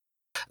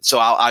So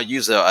I'll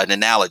use an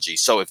analogy.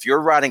 So if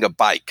you're riding a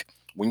bike,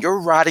 when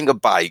you're riding a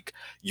bike,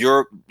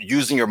 you're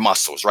using your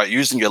muscles, right?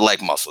 Using your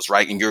leg muscles,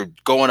 right? And you're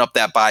going up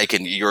that bike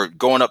and you're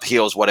going up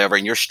hills, whatever,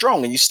 and you're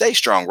strong and you stay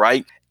strong,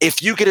 right?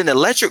 If you get an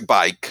electric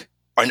bike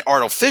or an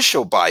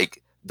artificial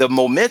bike, the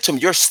momentum,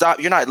 you're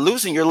not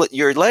losing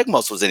your leg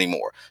muscles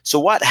anymore. So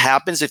what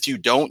happens if you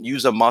don't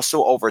use a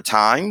muscle over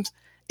time?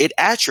 It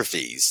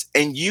atrophies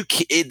and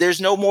there's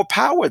no more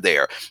power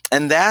there.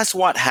 And that's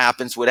what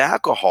happens with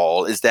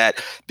alcohol, is that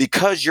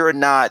because you're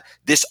not,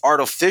 this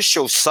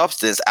artificial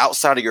substance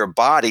outside of your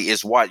body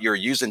is what you're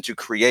using to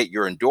create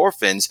your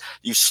endorphins,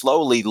 you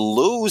slowly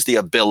lose the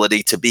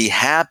ability to be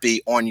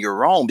happy on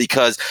your own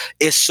because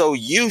it's so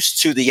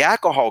used to the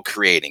alcohol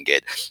creating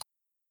it.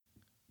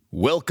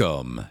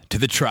 Welcome to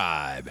the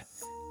Tribe.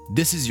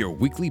 This is your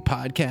weekly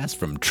podcast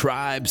from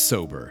Tribe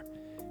Sober.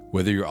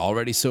 Whether you're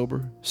already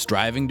sober,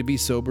 striving to be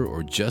sober,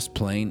 or just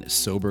plain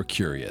sober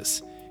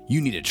curious,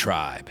 you need a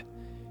tribe.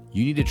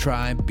 You need a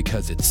tribe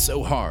because it's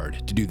so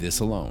hard to do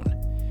this alone.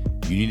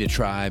 You need a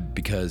tribe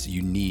because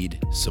you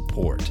need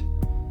support.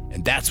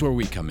 And that's where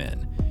we come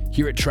in.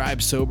 Here at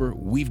Tribe Sober,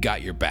 we've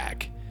got your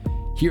back.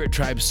 Here at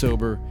Tribe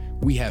Sober,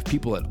 we have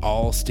people at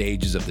all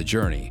stages of the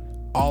journey,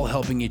 all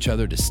helping each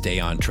other to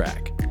stay on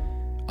track.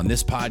 On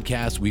this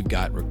podcast, we've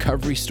got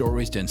recovery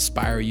stories to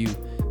inspire you,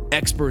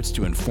 experts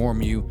to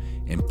inform you,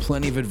 and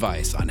plenty of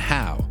advice on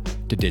how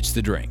to ditch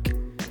the drink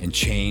and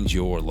change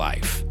your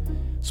life.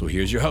 So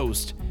here's your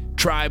host,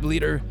 Tribe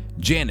Leader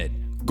Janet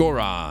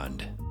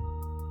Gorond.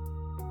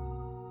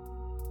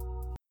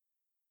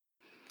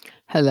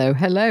 Hello,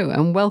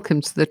 and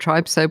welcome to the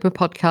Tribe Sober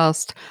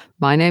podcast.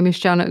 My name is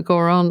Janet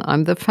Gorond.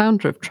 I'm the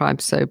founder of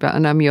Tribe Sober,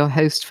 and I'm your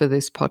host for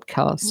this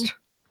podcast.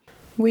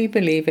 We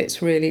believe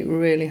it's really,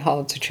 really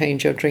hard to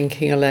change your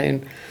drinking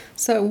alone.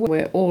 So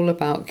we're all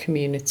about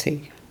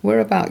community. We're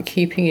about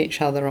keeping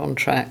each other on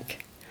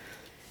track.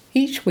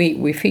 Each week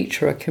we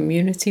feature a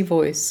community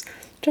voice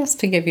just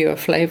to give you a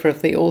flavour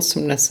of the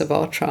awesomeness of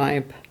our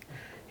tribe.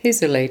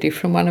 Here's a lady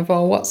from one of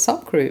our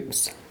WhatsApp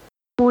groups.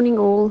 Morning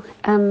all.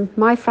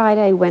 My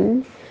Friday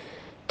win.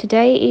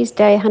 Today is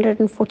day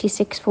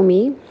 146 for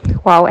me.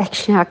 Wow,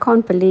 actually I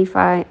can't believe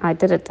I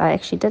did it. I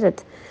actually did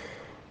it.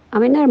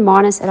 I'm in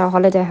Hermanus at our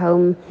holiday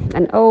home,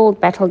 an old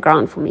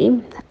battleground for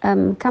me.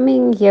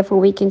 Coming here for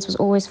weekends was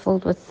always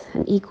filled with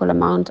an equal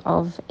amount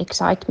of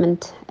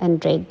excitement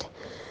and dread.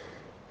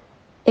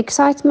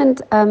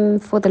 Excitement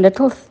for the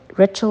little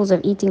rituals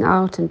of eating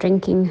out and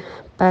drinking,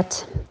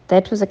 but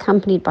that was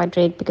accompanied by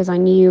dread because I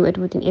knew it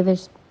would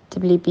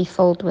inevitably be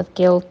filled with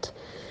guilt,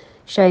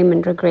 shame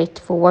and regret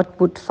for what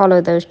would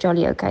follow those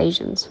jolly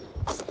occasions.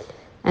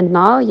 And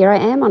now here I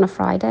am on a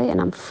Friday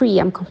and I'm free.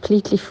 I'm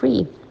completely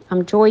free.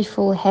 I'm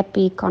joyful,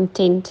 happy,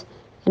 content,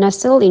 and I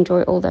still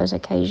enjoy all those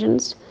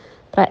occasions,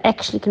 but I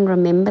actually can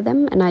remember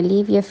them, and I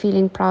leave here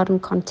feeling proud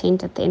and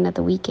content at the end of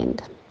the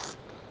weekend.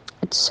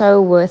 It's so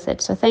worth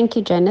it. So thank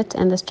you, Janet,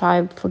 and this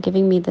tribe for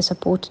giving me the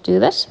support to do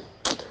this.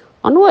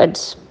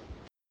 Onwards.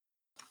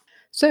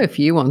 So if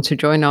you want to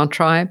join our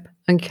tribe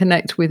and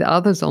connect with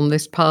others on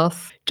this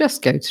path,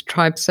 just go to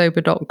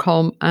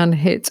tribesober.com and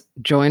hit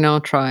Join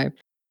Our Tribe.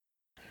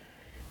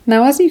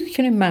 Now, as you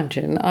can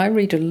imagine, I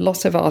read a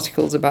lot of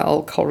articles about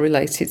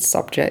alcohol-related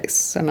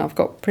subjects, and I've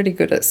got pretty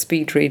good at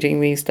speed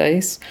reading these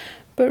days.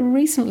 But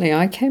recently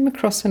I came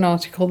across an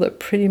article that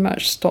pretty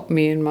much stopped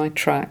me in my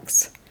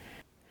tracks.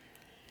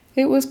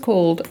 It was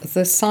called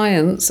The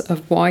Science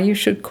of Why You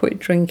Should Quit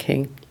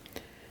Drinking,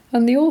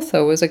 and the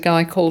author was a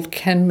guy called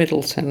Ken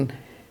Middleton.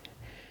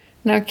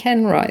 Now,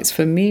 Ken writes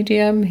for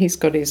Medium, he's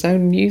got his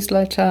own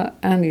newsletter,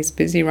 and he's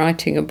busy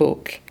writing a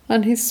book.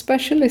 And his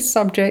specialist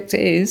subject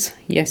is,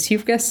 yes,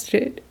 you've guessed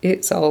it,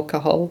 it's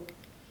alcohol.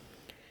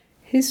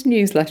 His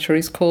newsletter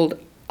is called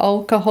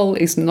Alcohol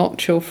is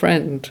Not Your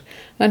Friend,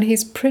 and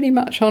he's pretty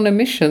much on a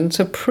mission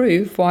to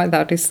prove why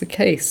that is the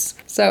case.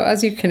 So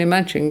as you can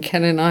imagine,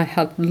 Ken and I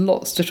had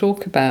lots to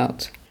talk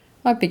about.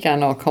 I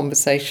began our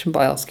conversation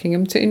by asking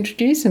him to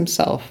introduce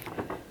himself.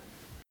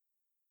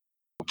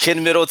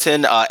 Ken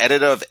Middleton,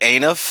 editor of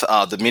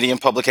ANF, the Medium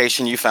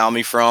publication you found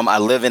me from. I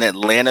live in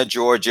Atlanta,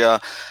 Georgia.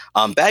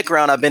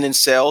 Background, I've been in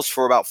sales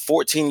for about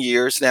 14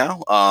 years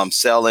now,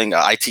 selling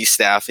IT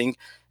staffing,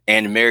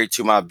 and married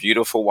to my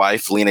beautiful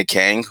wife, Lena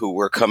Kang, who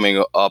we're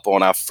coming up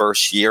on our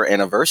first year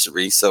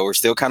anniversary. So we're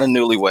still kind of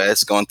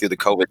newlyweds going through the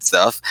COVID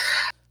stuff.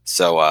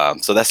 So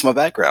that's my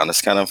background.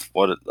 That's kind of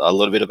a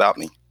little bit about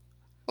me.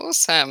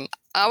 Awesome.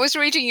 I was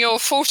reading your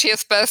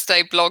 40th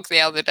birthday blog the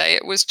other day.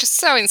 It was just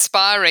so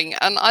inspiring.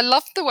 And I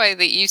loved the way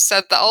that you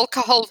said that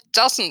alcohol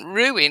doesn't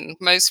ruin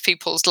most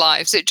people's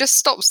lives. It just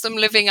stops them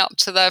living up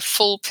to their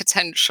full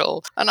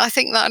potential. And I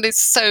think that is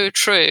so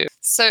true.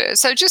 So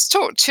just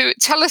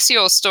tell us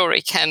your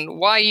story, Ken,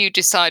 why you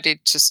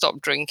decided to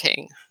stop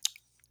drinking.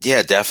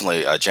 Yeah,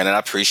 definitely, Janet. I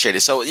appreciate it.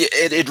 So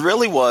it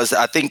really was,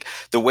 I think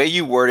the way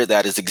you worded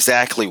that is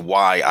exactly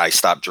why I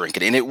stopped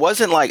drinking. And it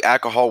wasn't like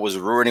alcohol was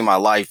ruining my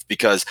life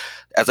because,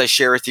 as I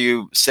share with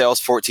you, sales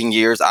 14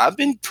 years, I've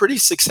been pretty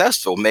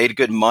successful, made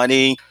good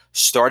money,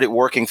 started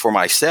working for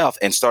myself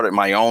and started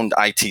my own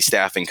IT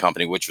staffing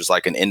company, which was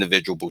like an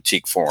individual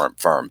boutique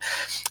firm.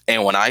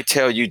 And when I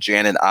tell you,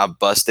 Janet, I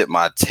busted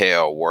my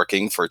tail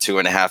working for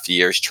 2.5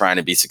 years trying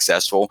to be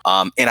successful.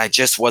 And I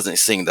just wasn't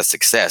seeing the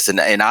success. And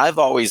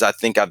I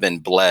think I've been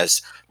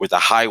blessed with a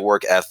high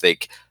work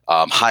ethic,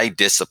 high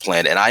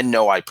discipline, and I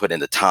know I put in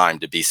the time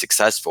to be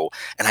successful,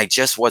 and I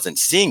just wasn't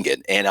seeing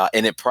it. And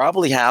it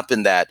probably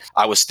happened that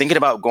I was thinking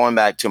about going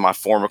back to my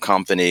former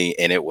company,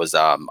 and it was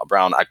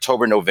around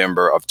October,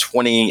 November of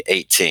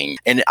 2018.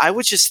 And I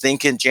was just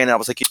thinking, Janet, I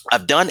was like,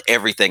 I've done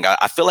everything.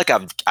 I feel like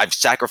I've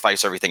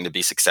sacrificed everything to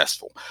be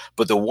successful.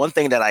 But the one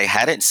thing that I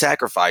hadn't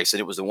sacrificed,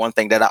 and it was the one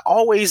thing that I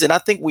always, and I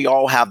think we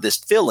all have this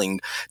feeling,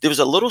 there was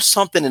a little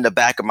something in the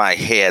back of my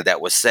head that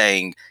was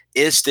saying,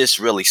 is this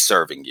really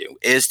serving you?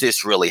 Is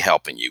this really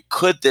helping you?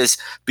 Could this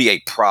be a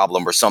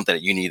problem or something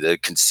that you need to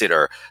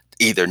consider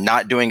either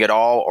not doing at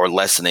all or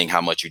lessening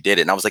how much you did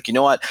it? And I was like, you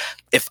know what?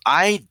 If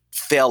I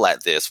fail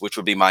at this, which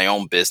would be my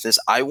own business,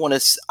 I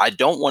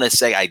don't want to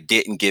say I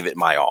didn't give it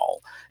my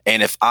all.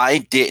 And if I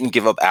didn't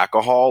give up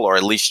alcohol or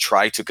at least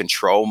try to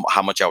control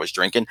how much I was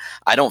drinking,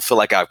 I don't feel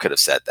like I could have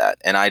said that.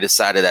 And I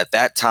decided at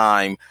that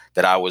time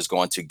that I was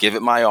going to give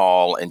it my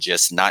all and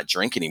just not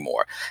drink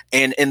anymore.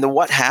 And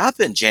what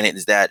happened, Janet,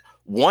 is that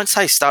once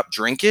I stopped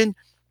drinking,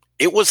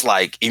 it was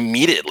like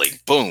immediately,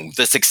 boom,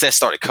 the success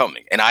started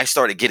coming. And I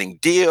started getting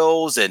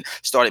deals and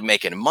started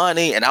making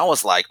money. And I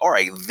was like, all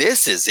right,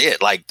 this is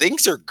it. Like,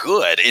 things are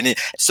good. And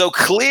so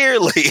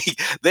clearly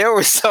there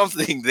was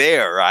something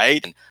there,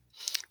 right?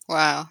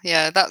 Wow.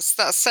 Yeah, that's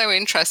so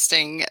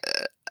interesting.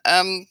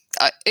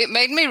 It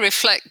made me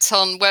reflect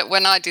on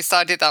when I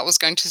decided that I was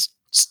going to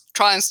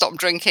try and stop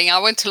drinking. I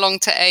went along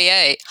to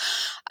AA,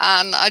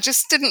 and I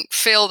just didn't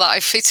feel that I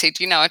fitted.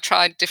 I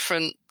tried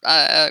different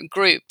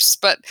groups,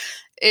 but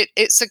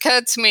it's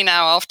occurred to me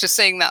now after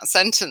seeing that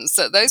sentence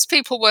that those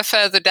people were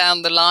further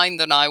down the line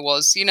than I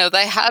was.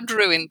 They had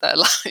ruined their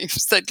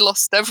lives. They'd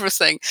lost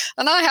everything.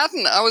 And I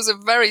hadn't. I was a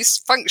very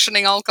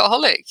functioning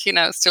alcoholic,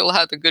 still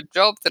had a good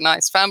job, the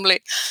nice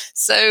family.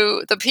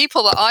 So the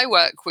people that I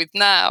work with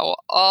now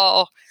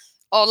are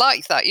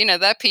like that.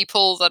 They're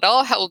people that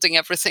are holding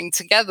everything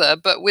together,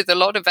 but with a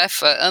lot of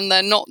effort, and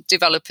they're not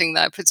developing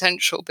their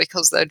potential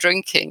because they're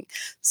drinking.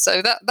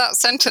 So that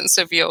sentence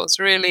of yours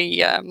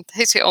really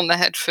hit it on the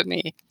head for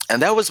me.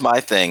 And that was my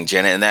thing,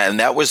 Janet, and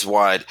that was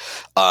what,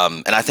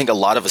 and I think a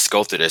lot of us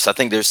go through this. I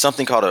think there's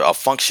something called a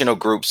functional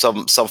group,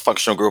 some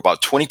functional group.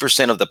 About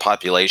 20% of the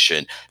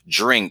population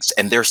drinks,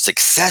 and they're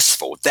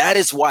successful. That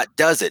is what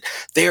does it.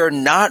 They are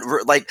not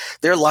like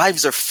their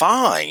lives are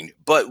fine,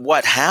 but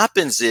what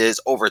happens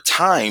is over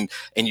time,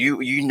 and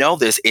you know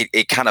this,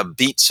 it kind of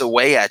beats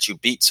away at you.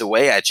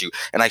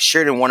 And I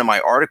shared in one of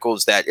my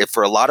articles that if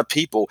for a lot of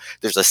people,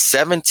 there's a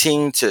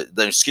 16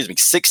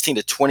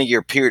 to 20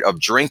 year period of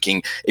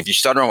drinking. If you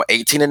start around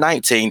 18 and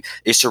 19,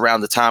 it's around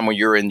the time when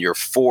you're in your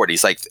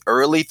 40s, like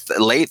late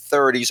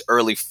 30s,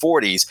 early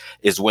 40s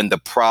is when the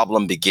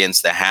problem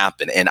begins to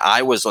happen. And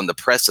I was on the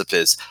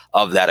precipice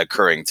of that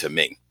occurring to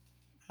me.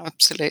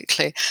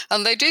 Absolutely.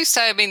 And they do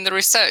say, the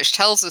research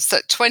tells us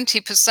that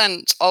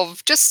 20%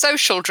 of just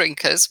social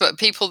drinkers, but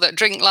people that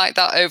drink like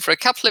that over a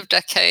couple of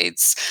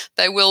decades,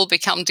 they will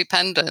become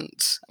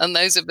dependent. And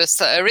those of us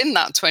that are in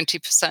that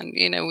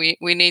 20%,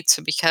 we need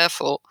to be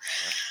careful.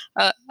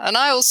 And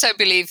I also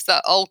believe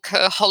that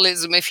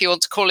alcoholism, if you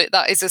want to call it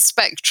that, is a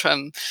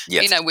spectrum.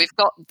 Yes. We've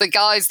got the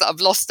guys that have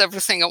lost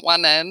everything at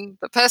one end,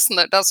 the person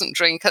that doesn't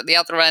drink at the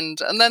other end,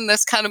 and then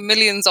there's kind of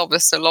millions of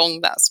us along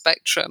that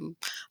spectrum,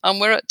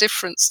 and we're at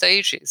different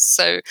stages.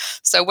 So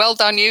well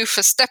done you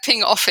for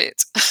stepping off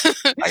it.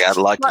 I got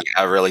lucky.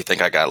 I really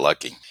think I got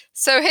lucky.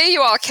 So here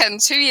you are, Ken,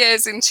 2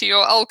 years into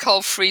your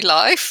alcohol-free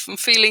life and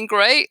feeling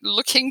great,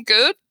 looking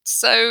good.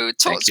 So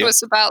talk to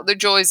us about the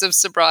joys of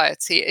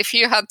sobriety. If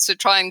you had to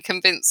try and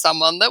convince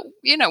someone that,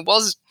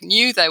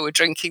 knew they were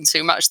drinking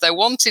too much, they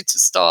wanted to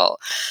start,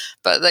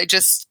 but they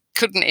just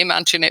couldn't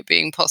imagine it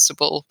being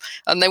possible,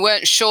 and they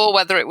weren't sure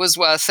whether it was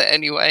worth it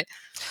anyway.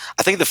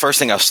 I think the first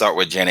thing I'll start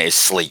with, Jenna, is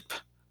sleep.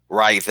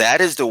 Right.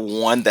 That is the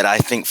one that I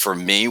think for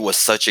me was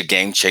such a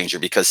game changer,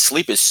 because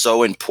sleep is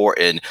so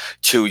important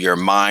to your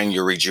mind,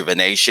 your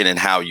rejuvenation, and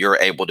how you're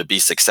able to be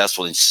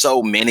successful in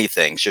so many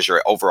things, just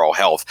your overall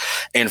health.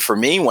 And for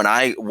me, when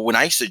I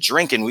used to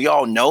drink, and we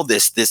all know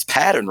this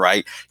pattern,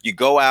 right? You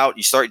go out,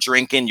 you start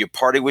drinking, you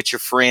party with your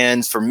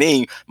friends. For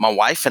me, my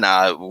wife and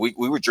I, we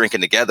were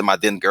drinking together, my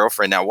then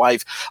girlfriend, now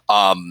wife.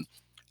 And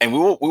we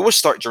will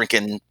start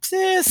drinking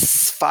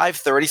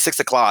 5:30, 6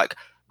 o'clock,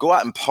 go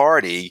out and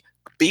party,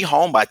 be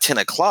home by 10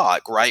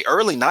 o'clock, right?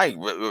 Early night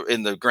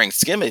in the grand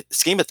scheme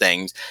of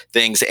things,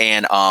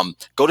 and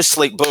go to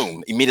sleep,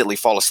 boom, immediately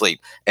fall asleep.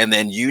 And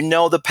then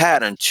the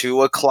pattern,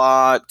 2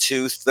 o'clock,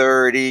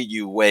 2:30,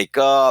 you wake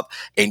up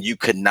and you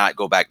could not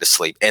go back to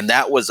sleep. And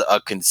that was a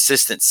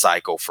consistent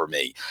cycle for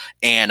me.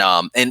 And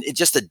it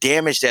just the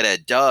damage that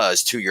it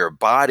does to your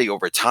body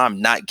over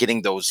time, not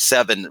getting those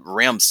 7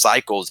 REM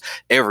cycles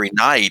every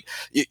night,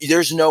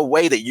 there's no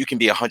way that you can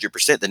be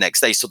 100% the next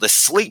day. So the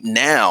sleep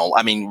now,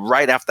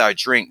 right after I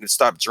drink,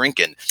 stop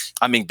drinking,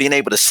 I mean, being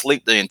able to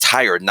sleep the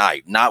entire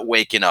night, not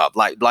waking up,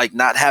 like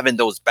not having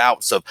those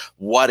bouts of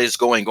what is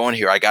going on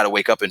here. I got to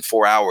wake up in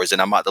 4 hours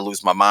and I'm about to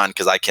lose my mind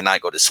because I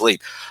cannot go to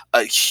sleep.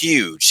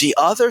 Huge. The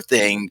other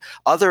thing,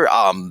 other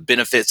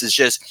benefits is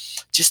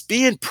just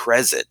being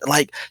present,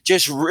 like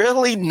just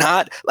really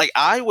not like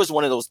I was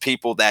one of those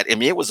people that, I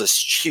mean, it was a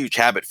huge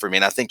habit for me.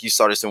 And I think you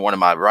saw this in one of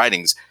my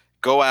writings.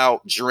 Go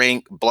out,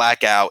 drink,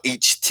 blackout,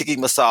 eat tikka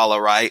masala,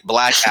 right?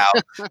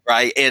 Blackout,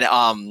 right? And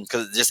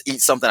because just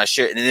eat something I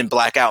shouldn't, and then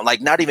blackout,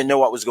 like not even know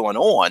what was going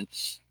on.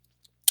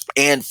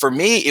 And for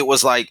me, it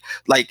was like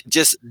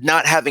just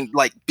not having,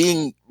 like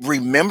being,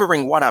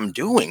 remembering what I'm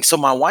doing. So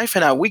my wife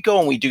and I, we go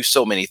and we do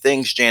so many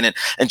things, Janet,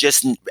 and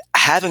just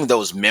having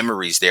those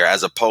memories there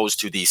as opposed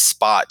to these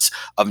spots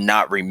of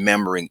not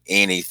remembering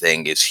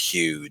anything is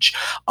huge.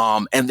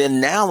 And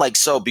then now, like,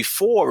 so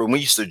before when we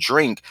used to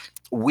drink,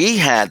 we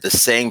had the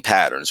same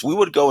patterns. We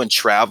would go and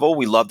travel.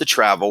 We love to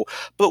travel,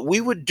 but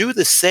we would do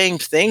the same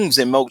things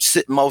in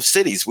most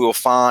cities. We'll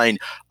find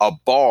a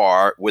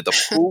bar with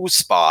a pool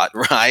spot,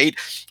 right?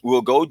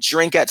 We'll go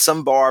drink at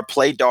some bar,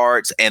 play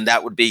darts, and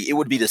it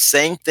would be the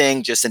same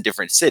thing, just in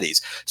different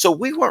cities. So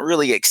we weren't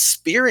really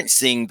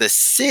experiencing the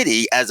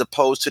city as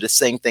opposed to the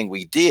same thing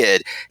we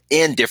did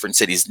in different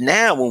cities.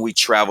 Now, when we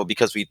travel,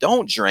 because we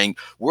don't drink,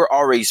 we're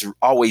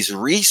always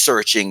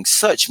researching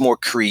such more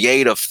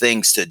creative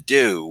things to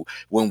do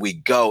when we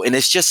go. And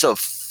it's just a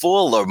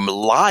fuller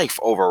life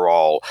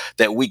overall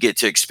that we get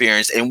to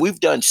experience. And we've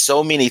done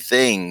so many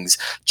things,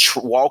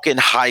 walking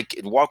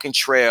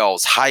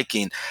trails,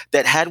 hiking,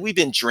 that had we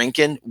been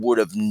drinking would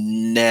have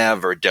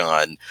never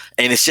done.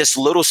 And it's just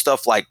little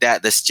stuff like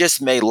that that's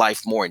just made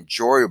life more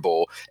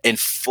enjoyable and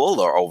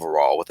fuller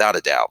overall, without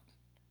a doubt.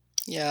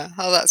 Yeah.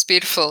 Oh, that's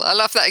beautiful. I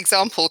love that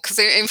example because,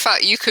 in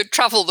fact, you could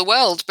travel the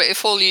world, but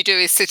if all you do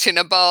is sit in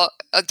a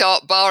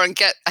dark bar and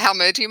get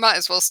hammered, you might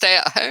as well stay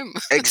at home.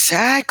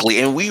 Exactly.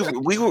 And we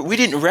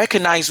didn't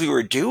recognize we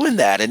were doing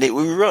that, and we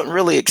weren't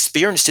really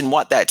experienced in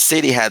what that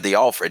city had to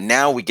offer.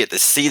 Now we get to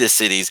see the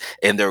cities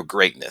and their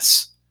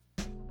greatness.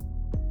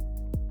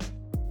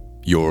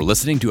 You're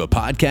listening to a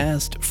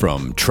podcast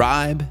from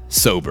Tribe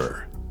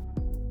Sober.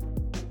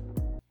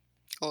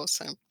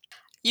 Awesome.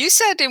 You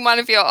said in one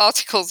of your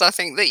articles, I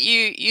think, that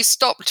you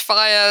stopped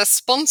via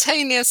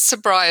spontaneous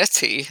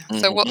sobriety.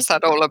 So what's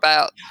that all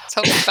about?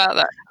 Tell me about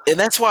that. And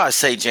that's why I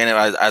say,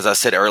 Janet, as I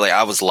said earlier,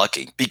 I was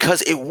lucky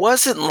because it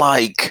wasn't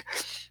like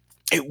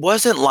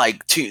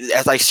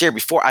as I shared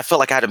before, I felt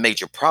like I had a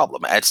major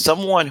problem. As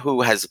someone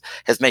who has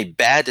made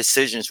bad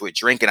decisions with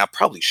drinking, I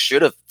probably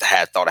should have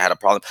thought I had a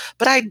problem,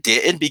 but I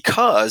didn't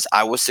because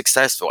I was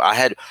successful. I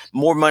had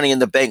more money in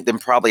the bank than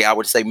probably I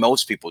would say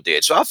most people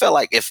did. So I felt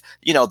like if,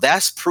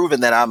 that's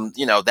proven that I'm,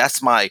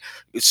 that's my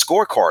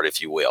scorecard,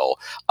 if you will.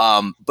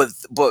 But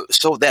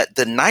so that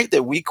the night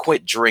that we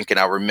quit drinking,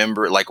 I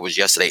remember it like it was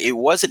yesterday. It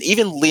wasn't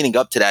even leading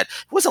up to that.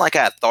 It wasn't like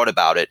I had thought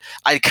about it.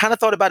 I kind of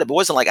thought about it, but it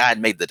wasn't like I had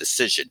made the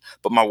decision.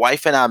 But my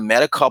wife and I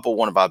met a couple,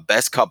 one of our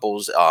best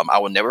couples. I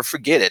will never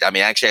forget it. I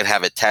mean, actually, I'd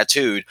have it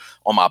tattooed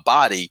on my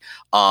body.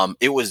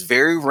 It was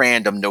very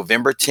random.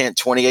 November 10th,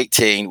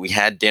 2018, we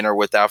had dinner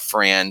with our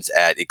friends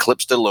at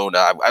Eclipse de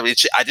Luna.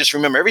 I just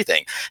remember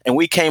everything. And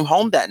we came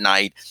home that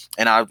night,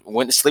 and I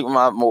went to sleep with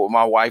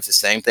my wife, the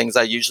same things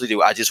I usually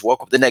do. I just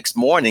woke up the next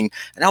morning,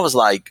 and I was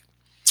like,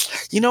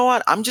 you know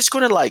what? I'm just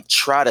going to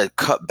try to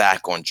cut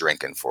back on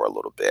drinking for a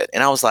little bit.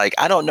 And I was like,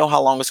 I don't know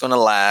how long it's going to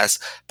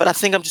last, but I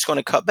think I'm just going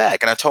to cut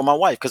back. And I told my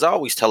wife, because I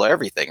always tell her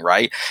everything,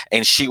 right?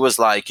 And she was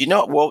like,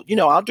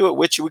 I'll do it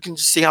with you. We can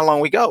just see how long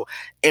we go.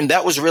 And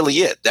that was really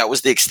it. That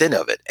was the extent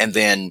of it. And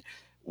then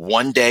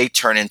one day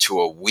turned into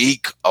a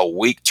week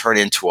turned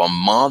into a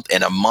month,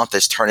 and a month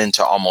has turned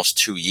into almost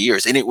 2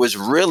 years. And it was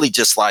really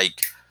just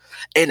like,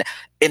 and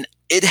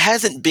it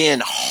hasn't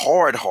been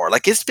hard.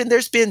 Like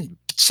there's been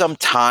some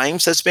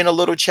times that's been a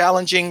little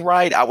challenging,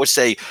 right? I would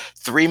say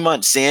 3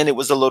 months in, it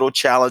was a little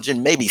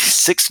challenging. Maybe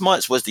 6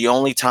 months was the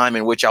only time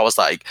in which I was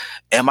like,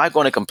 am I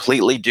going to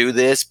completely do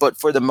this? But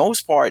for the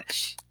most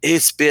part,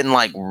 it's been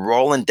like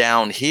rolling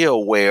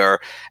downhill, where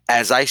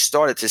as I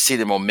started to see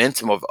the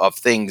momentum of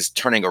things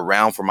turning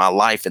around for my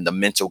life and the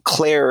mental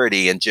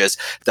clarity and just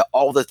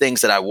all the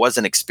things that I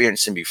wasn't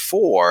experiencing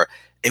before,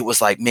 it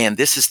was like, man,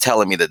 this is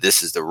telling me that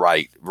this is the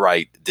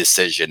right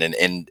decision.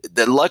 And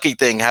the lucky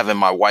thing, having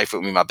my wife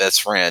with me, my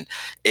best friend,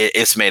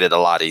 it's made it a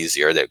lot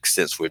easier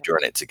since we've done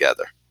it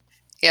together.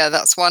 Yeah,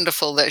 that's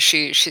wonderful that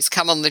she's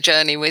come on the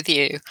journey with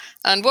you.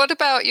 And what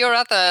about your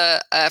other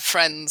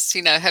friends?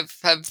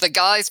 Have the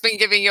guys been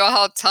giving you a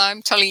hard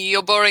time, telling you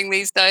you're boring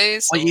these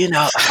days? Well,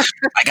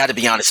 I got to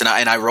be honest, and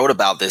I wrote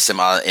about this in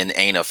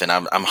ANF, and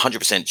I'm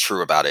 100%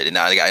 true about it. And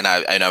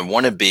I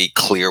want to be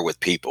clear with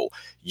people.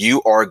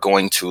 You are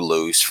going to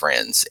lose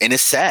friends, and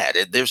it's sad.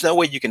 There's no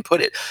way you can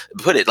put it.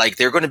 Like,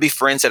 they're going to be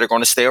friends that are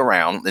going to stay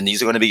around, and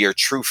these are going to be your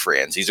true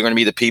friends. These are going to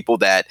be the people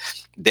that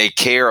they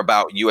care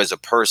about you as a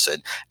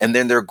person. And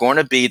then they're going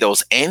to be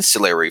those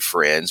ancillary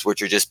friends,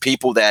 which are just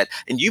people that,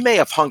 and you may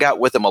have hung out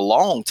with them a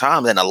long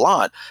time and a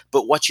lot,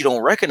 but what you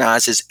don't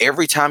recognize is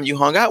every time you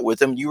hung out with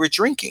them, you were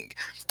drinking.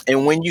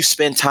 And when you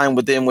spend time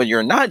with them when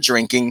you're not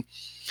drinking,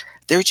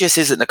 there just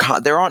isn't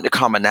there aren't the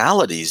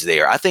commonalities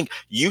there. I think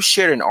you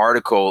shared an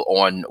article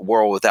on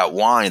World Without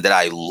Wine that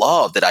I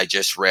love, that I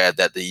just read,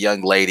 that the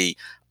young lady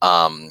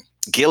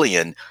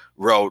Gillian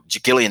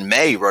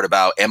May wrote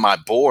about. Am I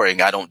boring?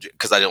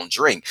 Because I don't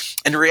drink.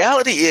 And the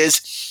reality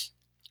is,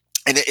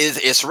 and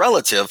it's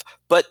relative,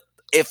 but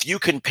if you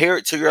compare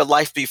it to your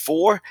life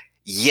before,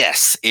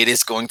 yes, it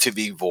is going to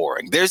be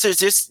boring. There's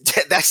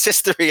just that's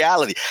just the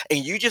reality, and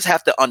you just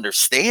have to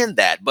understand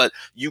that. But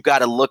you got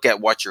to look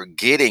at what you're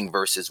getting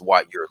versus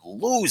what you're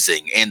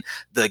losing, and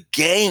the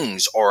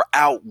gains are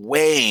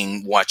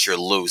outweighing what you're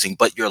losing.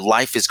 But your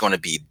life is going to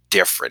be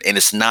different, and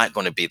it's not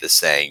going to be the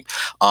same.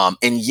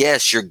 And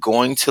yes, you're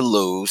going to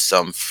lose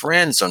some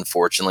friends,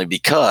 unfortunately,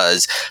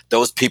 because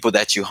those people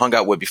that you hung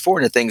out with before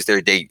and the things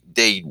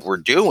they were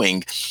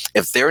doing,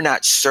 if they're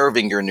not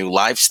serving your new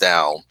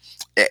lifestyle,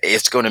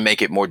 it's going to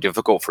make it more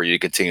difficult for you to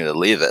continue to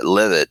live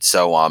it.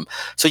 So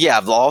yeah,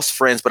 I've lost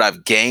friends, but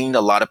I've gained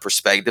a lot of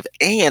perspective,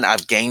 and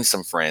I've gained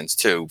some friends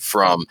too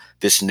from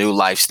this new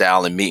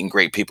lifestyle and meeting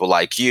great people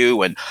like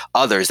you and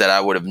others that I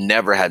would have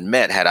never had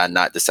met had I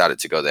not decided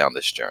to go down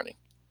this journey.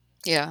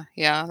 Yeah,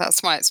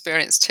 that's my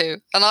experience too.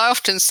 And I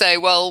often say,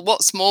 well,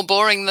 what's more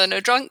boring than a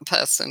drunk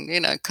person,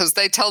 because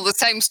they tell the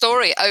same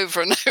story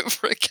over and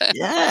over again.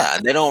 Yeah,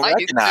 and they don't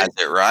recognize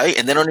it, right?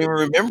 And they don't even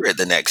remember it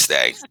the next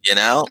day,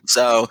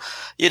 So,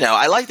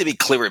 I like to be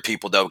clear with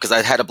people, though, because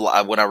I had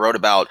when I wrote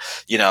about,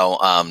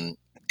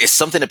 it's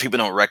something that people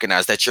don't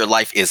recognize, that your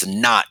life is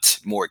not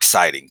more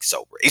exciting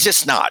sober. It's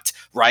just not,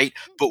 right?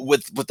 But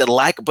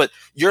but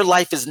your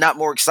life is not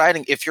more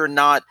exciting if you're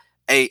not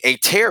a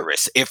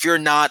terrorist, if you're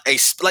not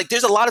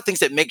there's a lot of things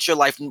that makes your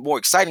life more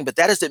exciting, but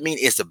that doesn't mean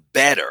it's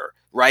better,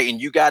 right?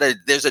 And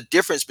there's a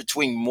difference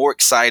between more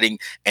exciting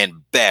and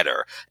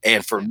better.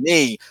 And for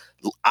me,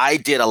 I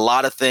did a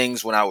lot of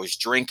things when I was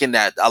drinking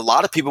that a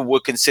lot of people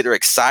would consider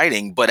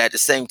exciting, but at the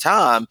same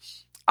time,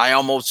 I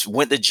almost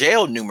went to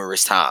jail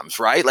numerous times,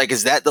 right?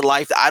 Is that the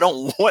life? I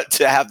don't want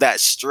to have that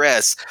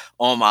stress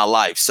on my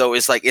life. So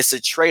it's it's a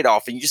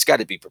trade-off, and you just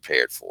got to be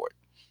prepared for it.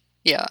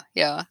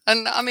 Yeah.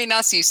 And I mean,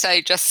 as you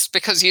say, just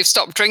because you've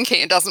stopped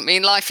drinking, it doesn't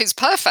mean life is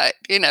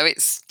perfect.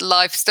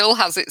 Life still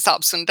has its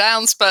ups and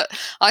downs, but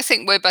I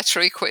think we're better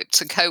equipped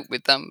to cope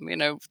with them,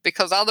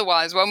 because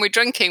otherwise when we're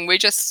drinking, we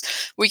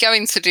go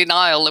into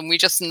denial and we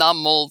just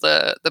numb all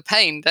the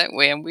pain, don't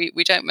we? And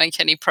we don't make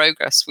any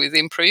progress with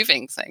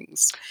improving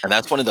things. And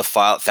that's one of the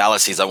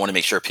fallacies I want to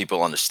make sure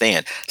people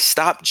understand.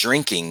 Stop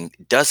drinking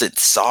doesn't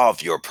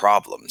solve your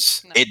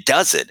problems. No. It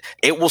doesn't.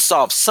 It will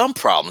solve some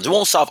problems. It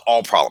won't solve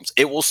all problems.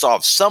 It will solve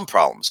some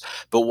problems.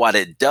 But what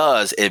it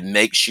does, it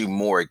makes you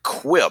more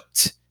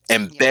equipped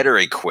and better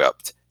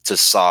equipped to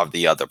solve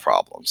the other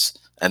problems.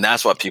 And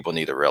that's what people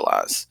need to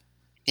realize.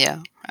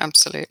 Yeah,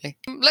 absolutely.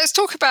 Let's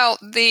talk about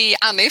the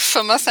ANIF.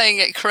 Am I saying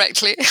it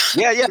correctly?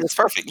 Yeah, that's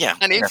perfect. Yeah.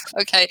 ANIF,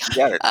 yeah. Okay. You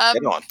got it.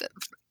 Get on.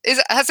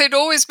 Has it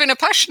always been a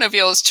passion of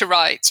yours to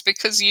write?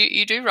 Because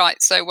you do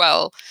write so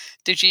well.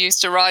 Did you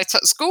used to write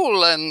at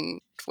school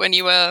and when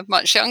you were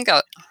much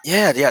younger?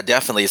 Yeah,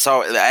 definitely.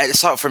 So I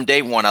saw from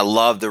day one. I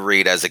loved to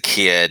read as a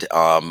kid.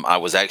 I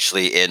was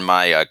actually in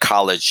my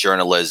college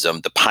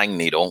journalism, the Pine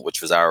Needle, which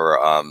was our.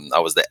 I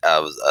was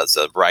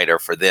a writer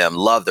for them.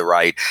 Loved to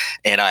write,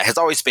 and has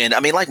always been. I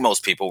mean, like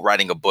most people,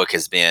 writing a book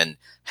has been,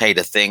 hey,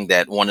 the thing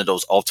that one of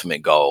those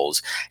ultimate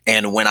goals.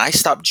 And when I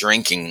stopped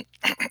drinking,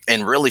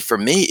 and really for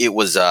me, it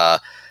was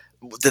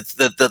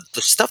the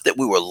stuff that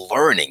we were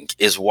learning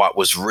is what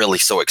was really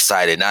so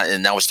exciting.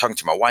 And I was talking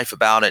to my wife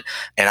about it,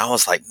 and I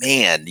was like,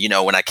 man,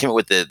 when I came up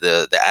with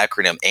the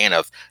acronym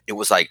ANIF, it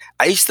was like,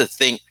 I used to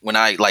think when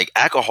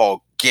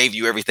alcohol gave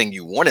you everything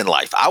you want in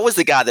life. I was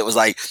the guy that was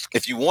like,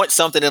 if you want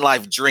something in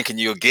life, drink and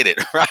you'll get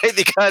it, right?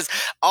 Because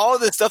all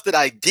the stuff that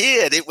I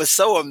did, it was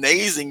so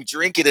amazing,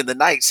 drinking in the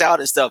nights out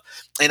and stuff.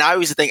 And I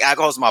used to think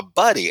alcohol is my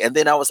buddy. And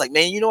then I was like,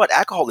 man, you know what?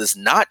 Alcohol is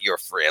not your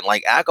friend.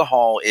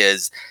 Alcohol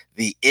is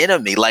the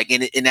enemy.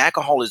 In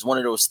alcohol is one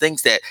of those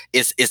things that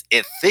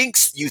it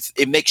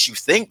makes you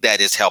think that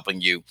it's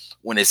helping you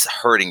when it's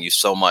hurting you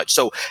so much.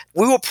 So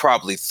we were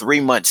probably 3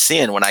 months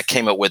in when I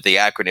came up with the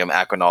acronym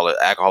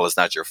alcohol is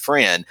not your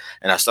friend.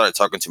 And I started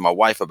talking to my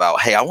wife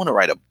about, hey, I want to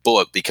write a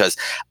book because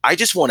I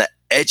just want to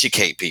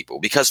educate people.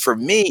 Because for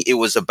me, it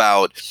was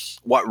about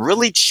what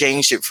really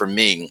changed it for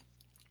me.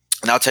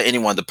 And I'll tell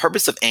anyone, the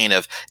purpose of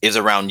ANIF is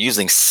around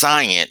using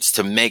science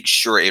to make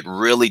sure it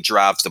really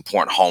drives the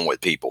point home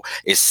with people.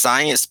 It's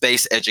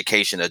science-based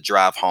education to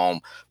drive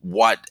home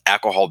what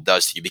alcohol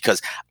does to you.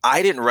 Because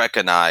I didn't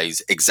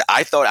recognize,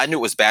 I thought I knew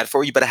it was bad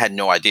for you, but I had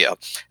no idea.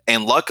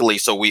 And luckily,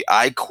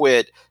 I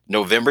quit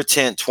November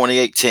 10th,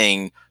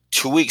 2018.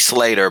 2 weeks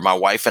later, my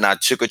wife and I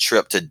took a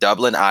trip to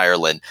Dublin,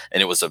 Ireland,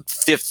 and it was a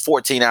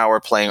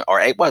 14-hour plane, or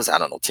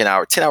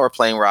 10-hour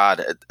plane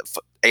ride,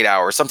 8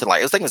 hours, something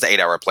like it. I think it was an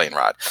 8-hour plane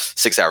ride,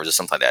 6 hours or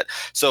something like that.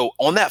 So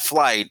on that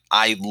flight,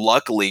 I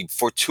luckily,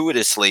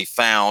 fortuitously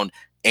found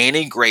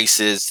Annie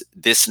Grace's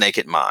This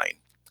Naked Mind.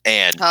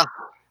 And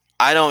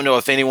I don't know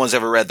if anyone's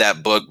ever read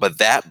that book, but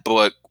that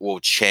book will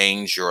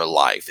change your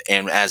life.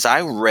 And as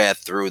I read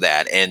through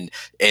that, and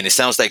it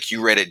sounds like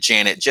you read it,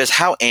 Janet, just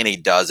how Annie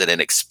does it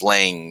and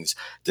explains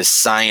the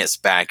science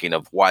backing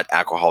of what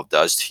alcohol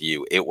does to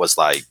you, it was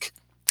like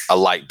a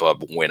light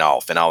bulb went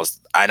off. Because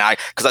I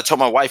told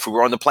my wife, we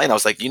were on the plane, I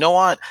was like, you know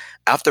what?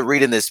 After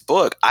reading this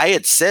book, I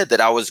had said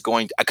that I was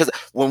going to, because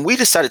when we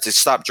decided to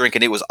stop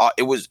drinking, it was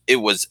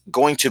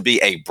going to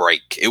be a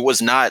break. It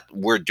was not,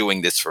 we're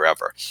doing this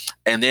forever.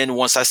 And then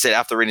once I said,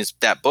 after reading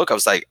that book, I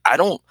was like,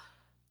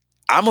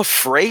 I'm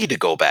afraid to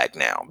go back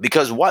now,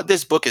 because what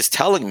this book is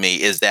telling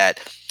me is that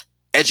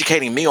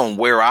educating me on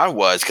where I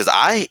was, because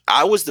I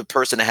was the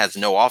person that has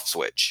no off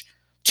switch.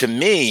 To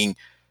me,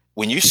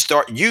 when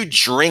you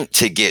drink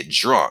to get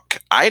drunk.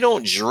 I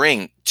don't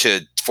drink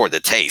for the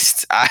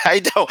taste.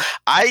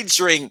 I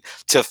drink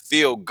to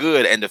feel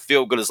good, and to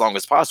feel good as long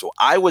as possible.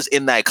 I was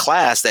in that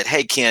class that,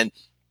 hey, Ken,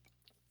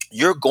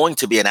 you're going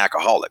to be an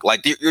alcoholic.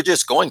 Like, you're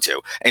just going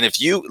to. And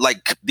if you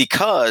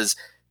because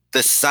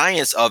the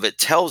science of it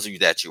tells you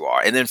that you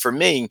are. And then for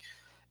me,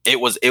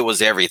 it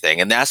was everything.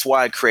 And that's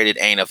why I created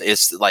Annie.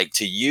 It's like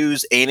to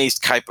use Annie's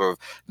type of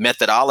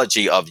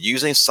methodology of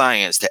using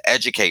science to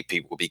educate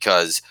people,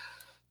 because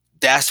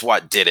that's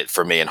what did it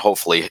for me. And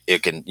hopefully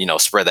it can,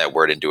 spread that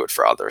word and do it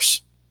for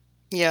others.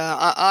 Yeah,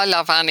 I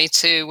love Annie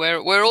too.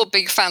 We're all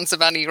big fans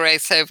of Annie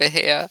Grace over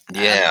here.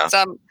 Yeah.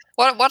 And,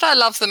 what I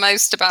love the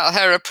most about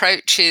her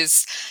approach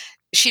is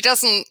she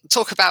doesn't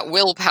talk about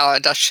willpower,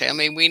 does she? I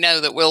mean, we know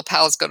that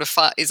willpower's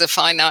is a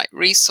finite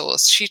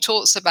resource. She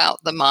talks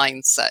about the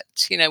mindset.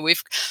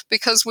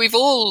 Because we've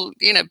all,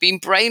 been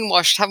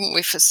brainwashed, haven't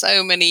we, for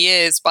so many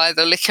years by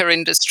the liquor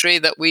industry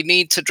that we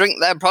need to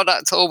drink their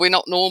product, or we're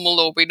not normal,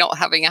 or we're not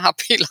having a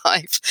happy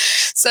life.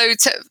 So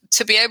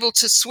to be able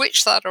to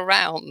switch that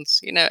around,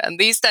 and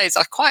these days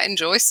I quite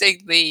enjoy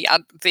seeing the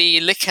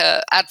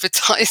liquor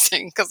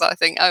advertising, because I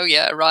think, oh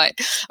yeah, right.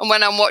 And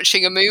when I'm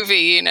watching a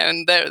movie,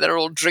 and they're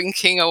all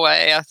drinking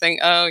away, I think,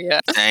 oh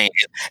yeah. Dang,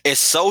 it's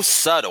so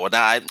subtle.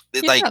 And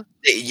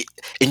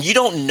and you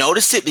don't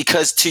notice it,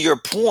 because to your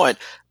point,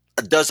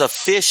 does a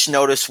fish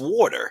notice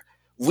water?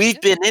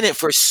 We've been in it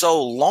for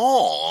so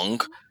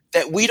long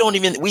that we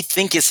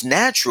think it's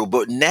natural.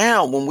 But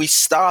now when we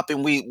stop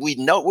and we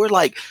know, we're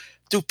like,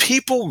 do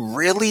people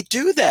really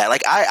do that?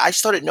 Like, I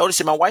started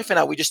noticing, my wife and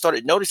I, we just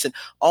started noticing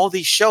all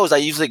these shows. I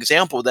use the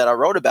example that I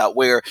wrote about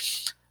where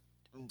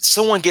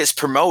someone gets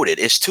promoted.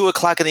 It's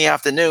 2:00 in the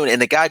afternoon,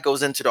 and the guy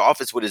goes into the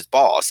office with his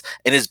boss,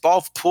 and his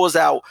boss pulls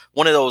out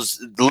one of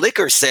those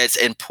liquor sets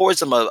and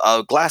pours him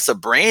a glass of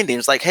brandy. And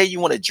it's like, hey, you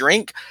want a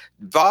drink,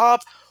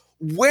 Bob?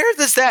 Where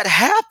does that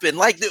happen?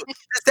 Like, does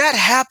that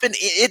happen?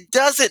 It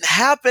doesn't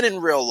happen in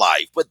real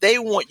life, but they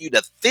want you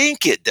to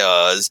think it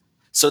does,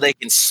 so they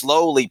can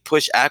slowly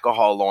push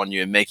alcohol on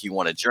you and make you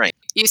want to drink.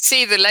 You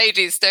see the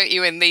ladies, don't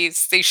you, in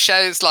these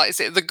shows like, is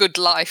it The Good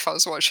Life? I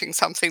was watching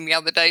something the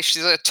other day.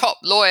 She's a top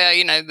lawyer,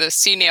 the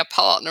senior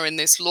partner in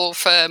this law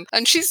firm.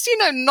 And she's,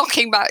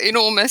 knocking back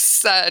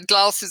enormous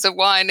glasses of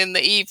wine in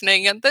the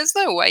evening. And there's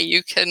no way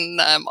you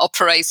can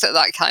operate at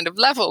that kind of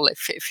level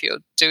if you're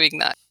doing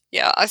that.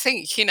 Yeah, I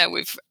think,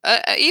 we've,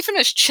 even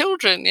as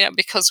children,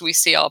 because we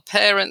see our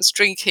parents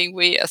drinking,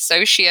 we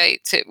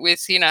associate it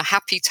with,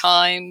 happy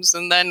times.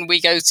 And then we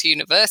go to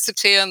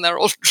university and they're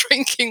all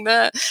drinking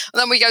there. And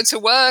then we go to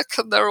work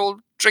and they're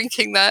all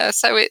drinking there.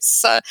 So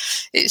it's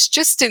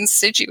just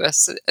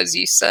insidious, as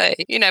you say.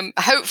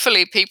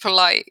 Hopefully people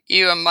like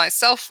you and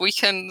myself, we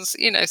can,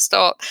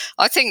 start.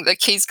 I think the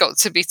key's got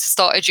to be to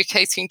start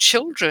educating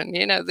children.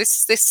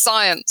 This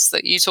science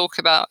that you talk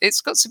about,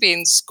 it's got to be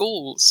in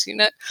schools.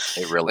 It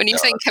really when you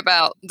does. think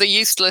about the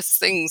useless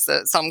things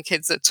that some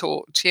kids are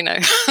taught,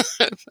 and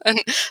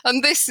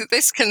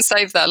this can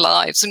save their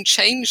lives and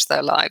change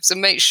their lives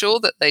and make sure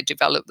that they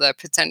develop their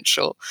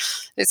potential.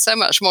 It's so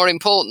much more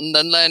important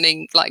than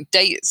learning like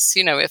dates,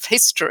 of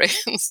history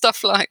and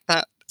stuff like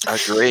that.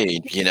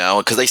 Agreed,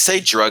 because they say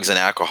drugs and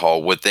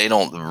alcohol, what they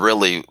don't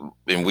really,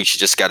 and we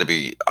just got to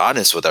be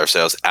honest with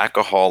ourselves,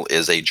 alcohol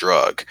is a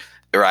drug,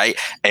 right?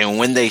 And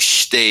when they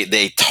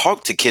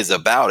talk to kids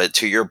about it,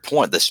 to your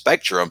point, the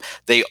spectrum,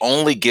 they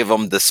only give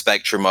them the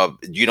spectrum of,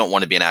 you don't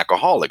want to be an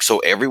alcoholic. So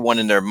everyone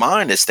in their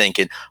mind is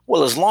thinking,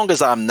 well, as long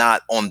as I'm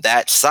not on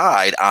that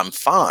side, I'm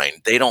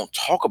fine. They don't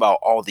talk about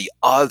all the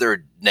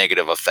other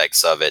negative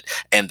effects of it,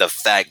 and the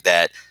fact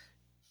that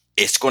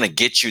it's going to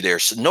get you there.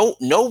 So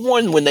no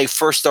one, when they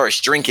first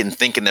starts drinking,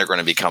 thinking they're going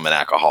to become an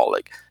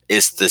alcoholic.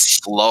 It's the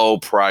slow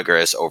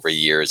progress over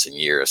years and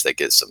years that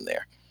gets them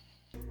there.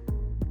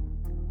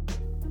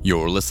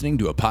 You're listening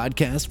to a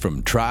podcast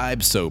from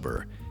Tribe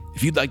Sober.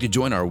 If you'd like to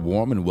join our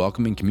warm and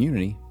welcoming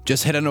community,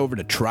 just head on over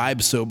to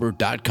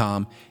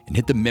tribesober.com and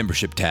hit the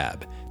membership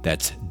tab.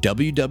 That's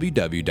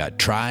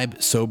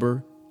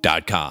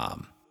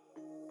www.tribesober.com.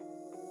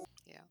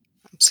 Yeah,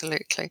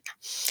 absolutely.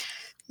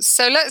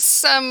 So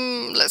let's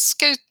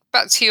go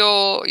back to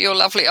your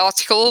lovely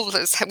article,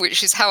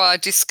 which is how I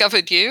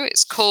discovered you.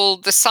 It's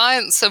called The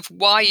Science of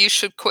Why You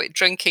Should Quit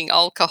Drinking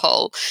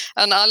Alcohol.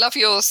 And I love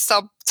your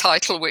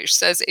subtitle, which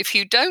says, if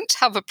you don't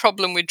have a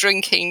problem with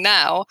drinking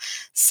now,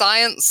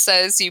 science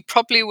says you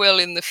probably will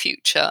in the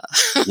future.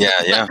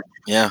 Yeah.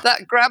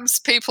 That grabs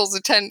people's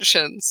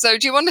attention. So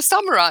do you want to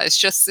summarize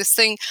just this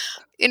thing?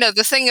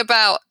 The thing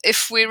about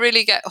if we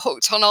really get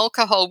hooked on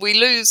alcohol, we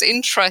lose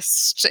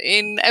interest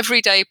in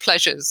everyday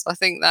pleasures. I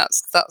think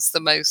that's the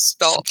most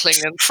startling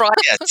and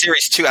frightening. Yeah,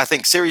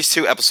 series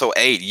 2, episode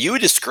 8, you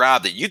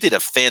described it. You did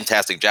a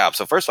fantastic job.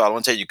 So first of all, I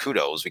want to tell you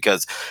kudos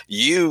because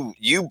you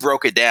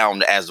broke it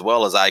down as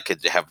well as I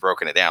could have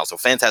broken it down. So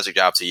fantastic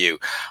job to you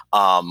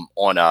on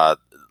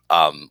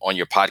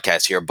your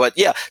podcast here. But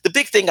yeah, the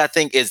big thing I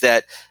think is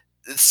that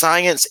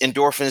science,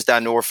 endorphins,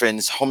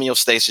 dynorphins,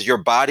 homeostasis, your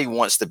body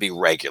wants to be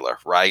regular,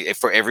 right?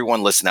 For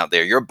everyone listening out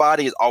there, your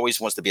body always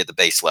wants to be at the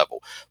base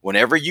level.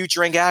 Whenever you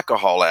drink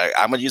alcohol,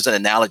 I'm going to use an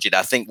analogy that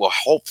I think will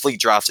hopefully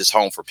drive this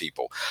home for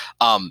people.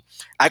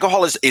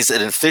 Alcohol is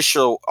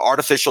an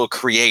artificial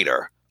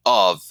creator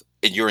of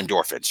your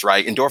endorphins,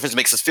 right? Endorphins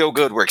makes us feel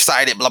good. We're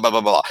excited, blah, blah,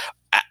 blah, blah.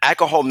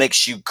 Alcohol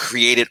makes you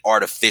create it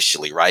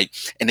artificially, right?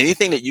 And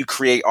anything that you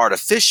create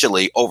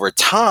artificially over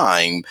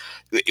time,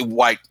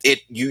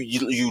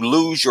 you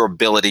lose your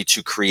ability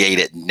to create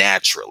it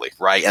naturally,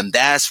 right? And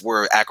that's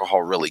where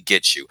alcohol really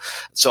gets you.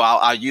 So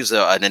I'll use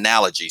an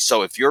analogy.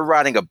 So if you're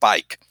riding a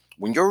bike,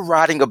 when you're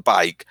riding a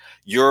bike,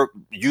 you're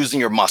using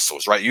your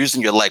muscles, right?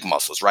 Using your leg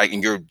muscles, right?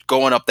 And you're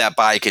going up that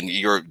bike and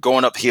you're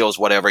going up hills,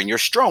 whatever, and you're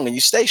strong and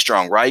you stay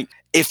strong, right?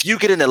 If you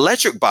get an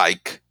electric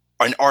bike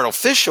or an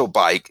artificial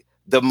bike,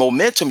 the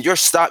momentum, you're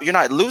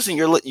not losing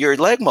your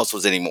leg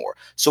muscles anymore.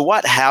 So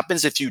what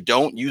happens if you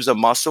don't use a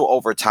muscle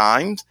over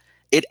time?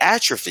 It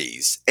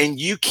atrophies and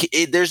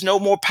there's no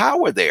more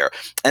power there.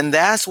 And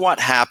that's what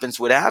happens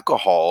with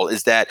alcohol,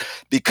 is that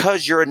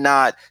because you're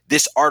not,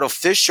 this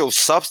artificial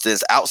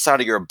substance outside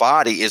of your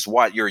body is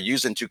what you're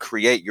using to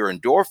create your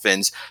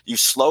endorphins, you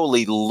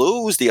slowly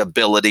lose the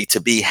ability to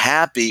be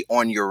happy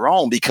on your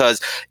own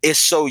because it's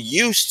so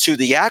used to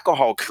the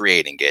alcohol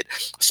creating it.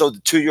 So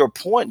to your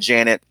point,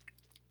 Janet,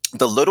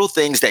 the little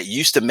things that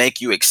used to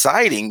make you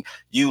exciting,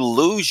 you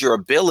lose your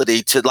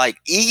ability to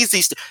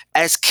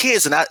as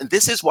kids. And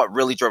this is what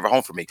really drove it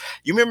home for me.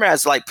 You remember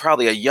as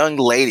probably a young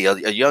lady, a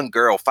young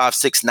girl, 5,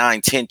 6,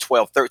 9, 10,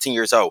 12, 13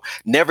 years old,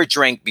 never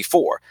drank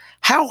before.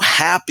 How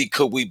happy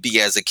could we be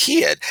as a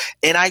kid?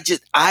 And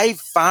I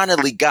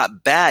finally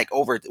got back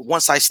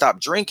once I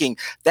stopped drinking,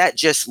 that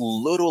just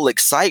little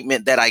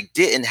excitement that I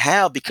didn't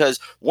have, because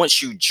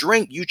once you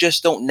drink, you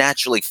just don't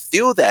naturally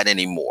feel that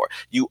anymore.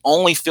 You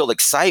only feel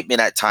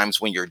excitement at times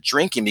when you're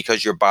drinking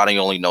because your body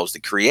only knows to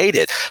create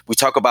it. We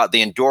talk about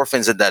the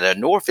endorphins and the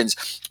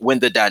dynorphins. When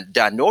the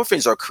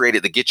dynorphins are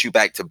created to get you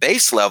back to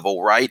base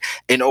level, right?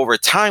 And over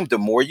time, the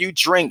more you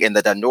drink and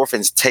the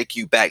dynorphins take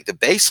you back to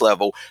base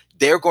level,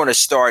 they're going to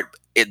start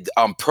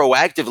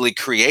proactively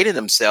creating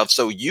themselves.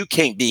 So you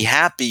can't be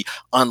happy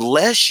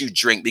unless you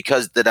drink,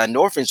 because the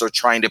dynorphins are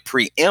trying to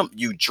preempt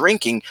you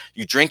drinking.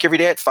 You drink every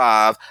day at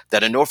 5.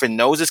 That endorphin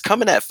knows it's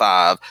coming at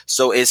 5.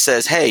 So it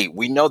says, hey,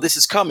 we know this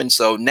is coming.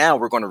 So now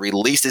we're going to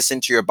release this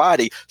into your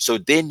body. So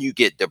then you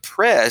get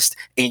depressed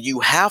and you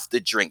have to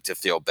drink to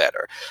feel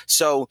better.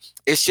 So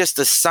it's just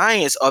the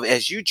science of,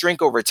 as you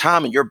drink over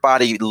time and your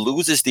body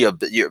loses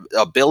your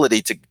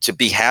ability to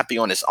be happy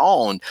on its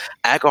own,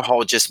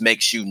 alcohol just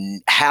makes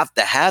you have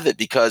to have it,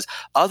 because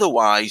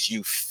otherwise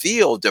you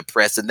feel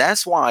depressed. And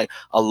that's why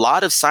a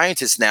lot of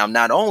scientists now,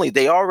 not only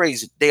they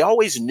always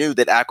knew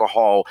that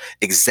alcohol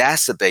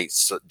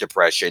exacerbates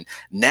depression.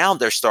 Now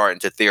they're starting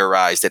to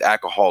theorize that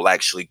alcohol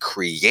actually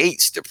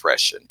creates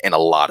depression in a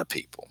lot of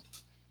people.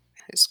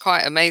 It's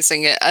quite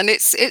amazing. And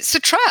it's a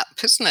trap,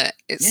 isn't it?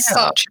 It's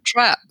such a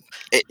trap.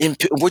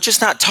 We're just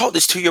not taught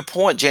this. To your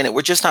point, Janet,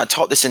 we're just not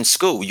taught this in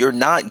school. You're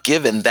not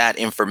given that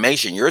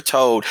information. You're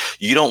told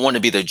you don't want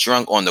to be the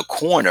drunk on the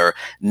corner,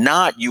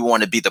 not you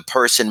want to be the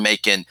person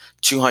making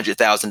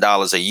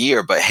 $200,000 a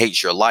year but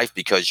hates your life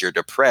because you're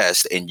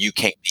depressed and you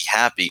can't be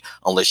happy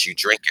unless you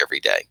drink every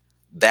day.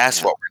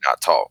 That's what we're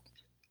not taught.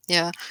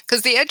 Yeah,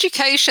 because the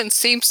education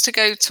seems to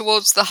go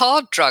towards the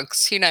hard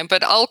drugs,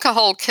 but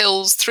alcohol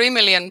kills 3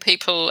 million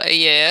people a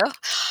year,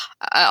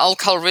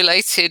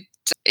 alcohol-related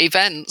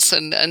events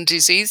and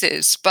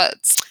diseases, but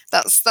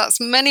that's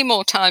many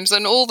more times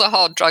than all the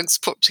hard drugs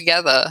put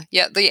together.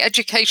 Yet the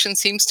education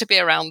seems to be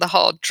around the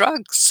hard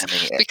drugs.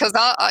 Because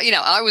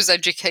I was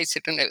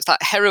educated and it was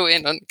like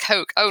heroin and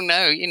coke. Oh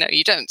no,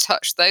 you don't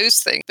touch those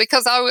things,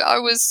 because I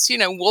was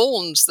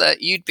warned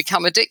that you'd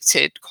become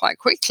addicted quite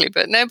quickly,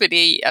 but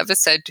nobody ever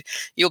said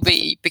you'll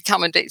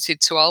become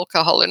addicted to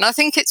alcohol. And I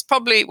think it's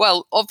probably,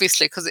 well,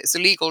 obviously because it's a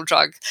legal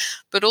drug,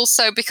 but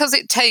also because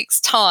it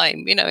takes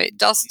time. It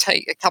does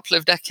take a couple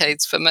of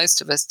decades for most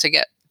of us to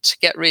get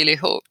really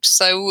hooked.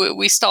 So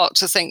we start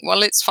to think,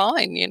 well, it's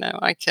fine.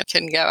 I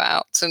can go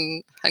out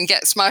and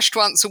get smashed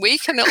once a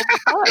week and it'll be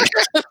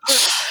fine.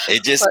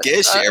 It just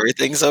gets you.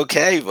 Everything's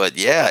okay. But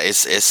yeah,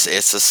 it's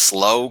a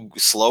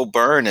slow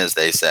burn, as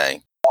they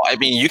say. I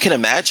mean, you can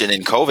imagine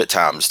in COVID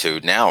times too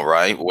now,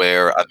 right?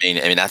 Where I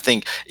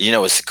think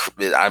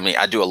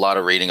I do a lot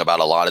of reading about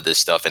a lot of this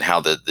stuff and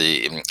how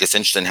it's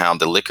interesting how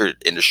the liquor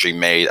industry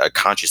made a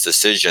conscious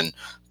decision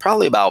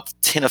probably about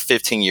 10 or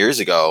 15 years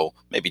ago,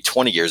 maybe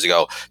 20 years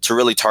ago, to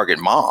really target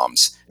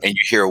moms. And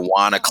you hear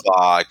 1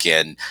 o'clock,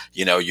 and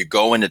you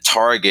go into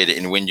Target,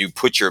 and when you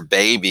put your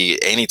baby,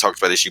 Annie talks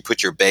about this, you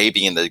put your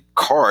baby in the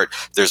cart,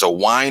 there's a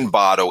wine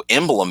bottle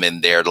emblem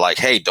in there, like,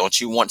 hey, don't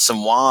you want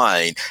some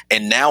wine?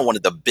 And now one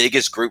of the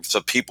biggest groups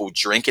of people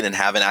drinking and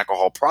having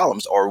alcohol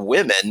problems are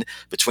women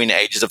between the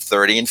ages of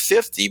 30 and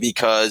 50,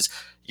 because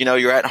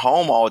you're at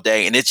home all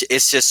day, and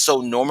it's just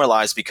so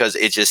normalized because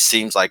it just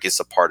seems like it's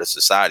a part of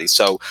society.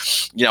 So,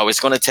 it's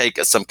going to take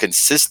some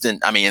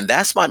consistent, and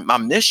that's my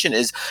mission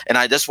is, and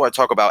that's why I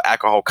talk about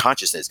alcohol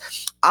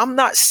consciousness. I'm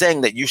not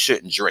saying that you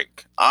shouldn't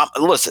drink.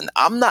 Listen,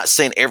 I'm not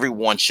saying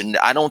everyone should.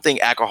 I don't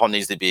think alcohol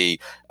needs to be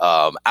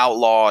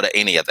outlawed or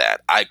any of that.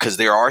 Because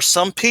there are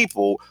some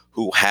people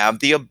who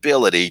have the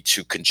ability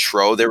to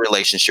control their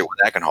relationship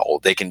with alcohol.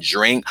 They can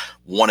drink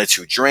 1 or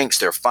 2 drinks.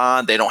 They're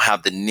fine. They don't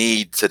have the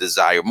need to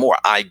desire more.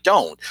 I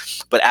don't.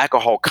 But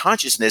alcohol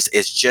consciousness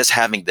is just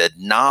having the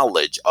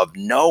knowledge of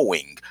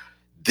knowing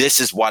this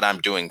is what I'm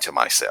doing to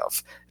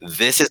myself.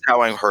 This is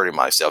how I'm hurting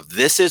myself.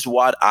 This is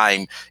what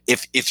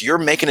if you're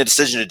making a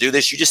decision to do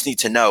this, you just need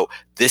to know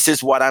this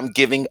is what I'm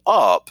giving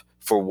up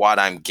for what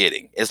I'm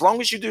getting. As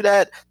long as you do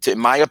that, in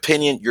my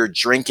opinion, you're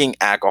drinking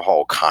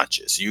alcohol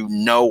conscious. You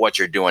know what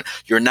you're doing.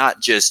 You're not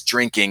just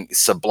drinking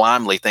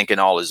sublimely thinking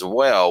all is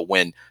well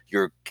when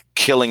you're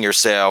killing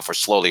yourself or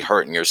slowly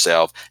hurting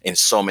yourself in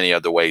so many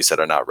other ways that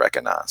are not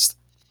recognized.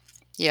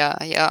 Yeah.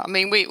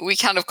 We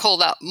kind of call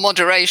that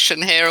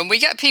moderation here, and we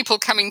get people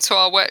coming to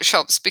our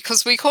workshops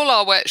because we call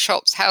our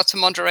workshops How to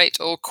Moderate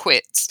or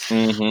Quit.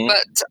 Mm-hmm.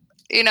 But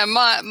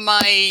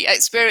my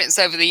experience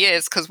over the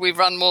years, because we've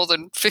run more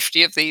than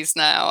 50 of these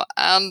now,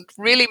 and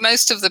really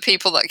most of the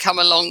people that come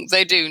along,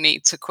 they do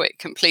need to quit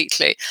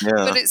completely. Yeah.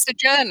 But it's a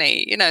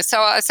journey, so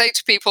I say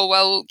to people,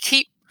 well,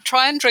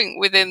 try and drink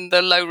within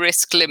the low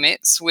risk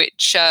limits,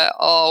 which are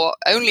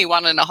only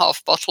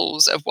 1.5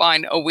 bottles of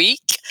wine a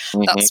week.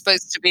 Mm-hmm. That's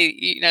supposed to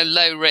be,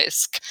 low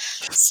risk.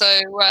 So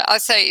I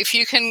say if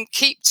you can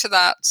keep to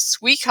that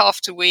week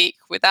after week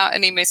without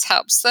any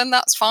mishaps, then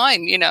that's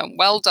fine.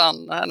 Well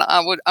done. And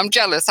I'm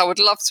jealous. I would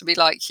love to be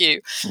like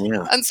you.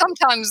 Yeah. And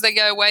sometimes they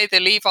go away,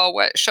 they leave our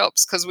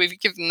workshops because we've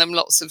given them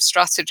lots of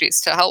strategies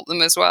to help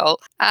them as well.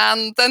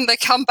 And then they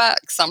come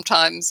back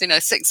sometimes,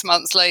 6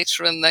 months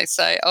later, and they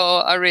say, oh,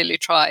 I really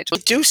tried.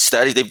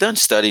 They've done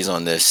studies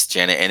on this,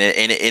 Janet, and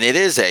it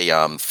is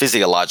a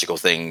physiological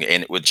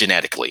thing with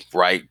genetically,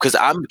 right? Because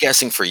I'm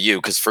guessing for you,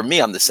 because for me,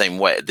 I'm the same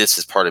way. This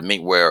is part of me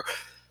where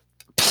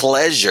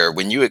pleasure,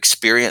 when you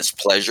experience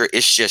pleasure,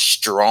 it's just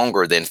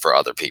stronger than for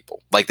other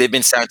people. Like they've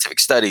been scientific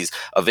studies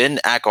of in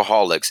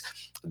alcoholics,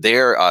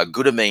 their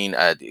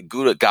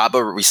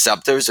GABA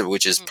receptors,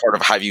 which is part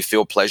of how you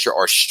feel pleasure,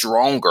 are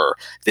stronger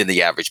than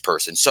the average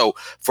person. So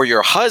for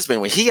your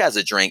husband, when he has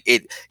a drink,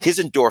 his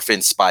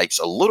endorphin spikes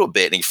a little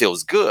bit and he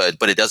feels good,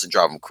 but it doesn't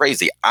drive him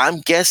crazy.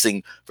 I'm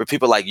guessing for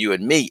people like you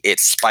and me, it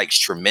spikes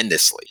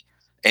tremendously.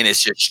 And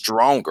it's just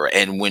stronger.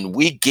 And when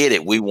we get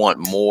it, we want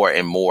more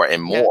and more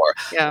and more.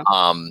 Yeah.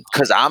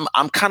 Because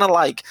I'm kind of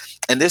like,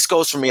 and this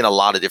goes for me in a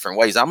lot of different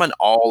ways. I'm an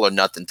all or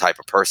nothing type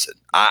of person.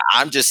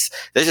 That's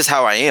just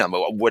how I am.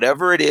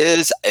 Whatever it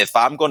is, if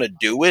I'm going to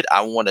do it,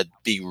 I want to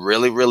be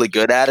really, really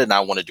good at it. And I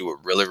want to do it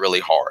really, really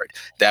hard.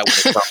 That when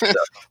it comes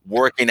to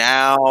working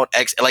out,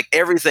 like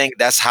everything,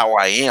 that's how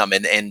I am.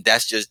 And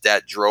that's just,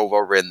 that drove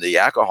over in the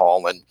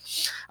alcohol. And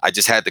I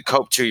just had to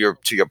cope to your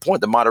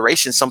point. The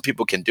moderation, some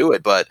people can do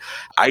it, but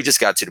I just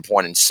got to the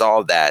point and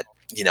saw that,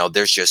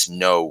 there's just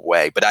no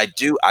way. But I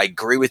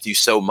agree with you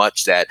so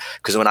much that,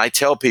 because when I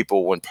tell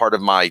people, when part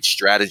of my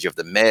strategy of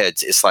the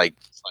meds, it's like,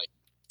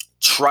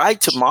 try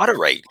to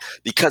moderate,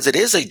 because it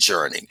is a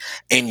journey,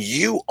 and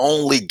you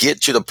only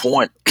get to the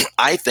point,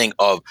 I think,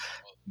 of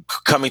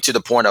coming to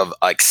the point of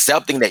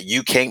accepting that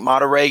you can't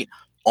moderate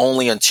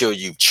only until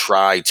you've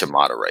tried to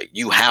moderate.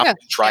 You have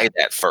to try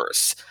that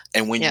first.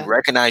 And when you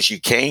recognize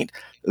you can't,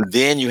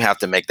 then you have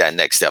to make that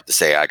next step to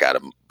say,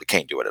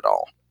 can't do it at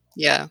all.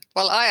 Yeah.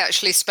 Well, I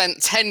actually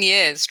spent 10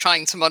 years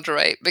trying to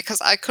moderate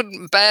because I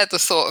couldn't bear the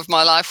thought of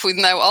my life with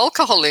no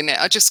alcohol in it.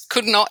 I just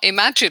could not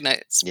imagine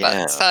it.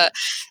 Yeah. But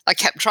I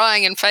kept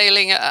trying and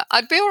failing.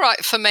 I'd be all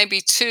right for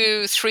maybe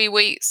 2-3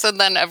 weeks, and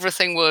then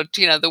everything would,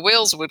 the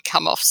wheels would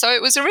come off. So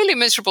it was a really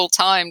miserable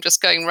time,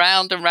 just going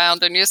round and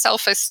round, and your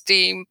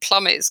self-esteem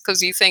plummets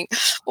because you think,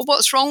 well,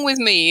 what's wrong with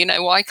me?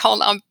 Why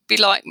can't I be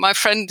like my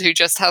friend who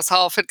just has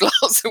half a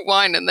glass of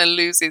wine and then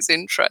loses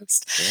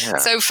interest? Yeah.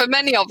 So for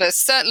many of us,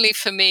 certainly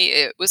for me,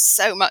 it was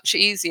so much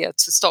easier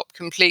to stop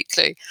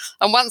completely.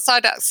 And once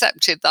I'd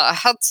accepted that I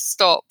had to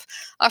stop,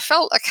 I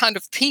felt a kind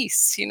of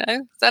peace,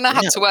 Then I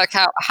had to work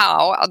out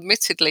how,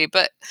 admittedly,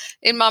 but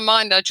in my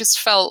mind, I just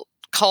felt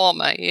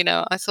calmer,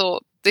 I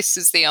thought, this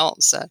is the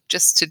answer,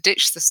 just to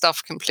ditch the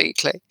stuff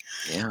completely.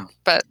 Yeah.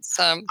 But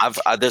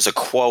there's a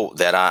quote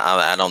that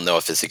I don't know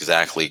if it's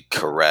exactly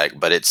correct,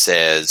 but it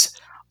says,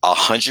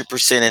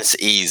 100% is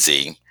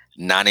easy,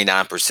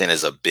 99%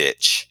 is a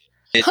bitch.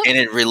 And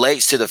it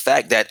relates to the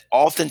fact that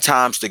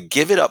oftentimes to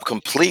give it up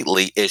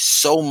completely is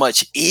so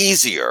much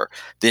easier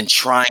than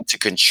trying to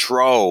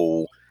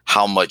control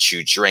how much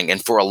you drink.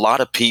 And for a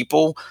lot of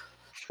people,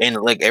 and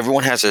like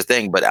everyone has their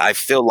thing, but I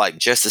feel like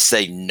just to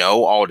say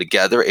no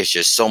altogether is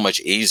just so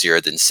much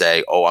easier than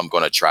say, oh, I'm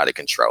going to try to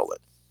control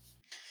it.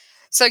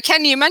 So,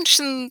 Ken, you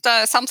mentioned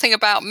something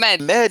about meds.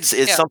 Meds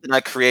is something I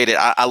created.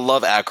 I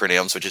love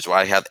acronyms, which is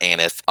why I have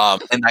ANIF.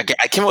 And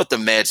I came up with the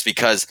meds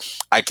because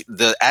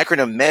the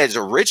acronym meds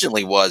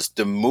originally was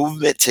the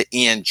movement to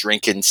end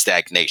drinking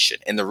stagnation.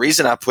 And the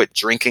reason I put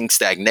drinking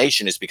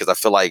stagnation is because I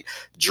feel like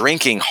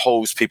drinking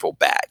holds people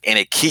back and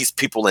it keeps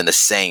people in the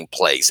same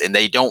place and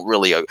they don't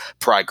really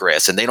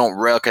progress and they don't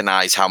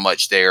recognize how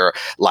much they're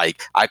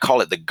like, I call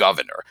it the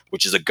governor,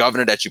 which is a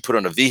governor that you put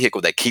on a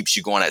vehicle that keeps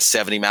you going at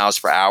 70 miles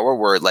per hour,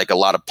 where like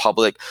a lot of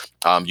public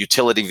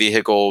utility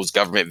vehicles,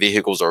 government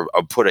vehicles are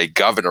put a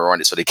governor on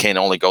it so they can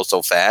only go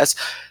so fast.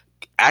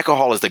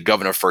 Alcohol is the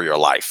governor for your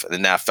life.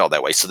 And I felt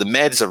that way. So the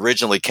meds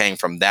originally came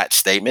from that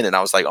statement. And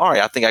I was like, all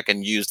right, I think I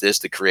can use this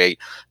to create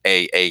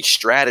a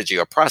strategy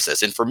or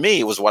process. And for me,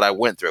 it was what I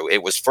went through.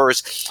 It was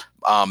first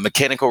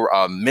mental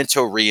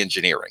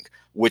reengineering,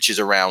 which is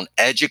around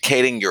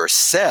educating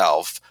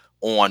yourself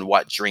on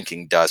what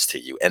drinking does to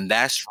you. And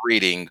that's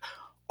reading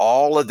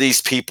all of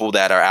these people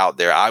that are out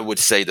there. I would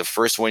say the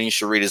first one you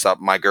should read is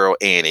my girl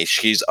Annie.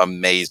 She's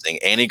amazing.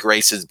 Annie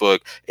Grace's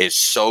book is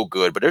so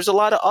good, but there's a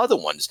lot of other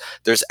ones.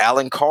 There's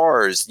Alan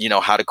Carr's,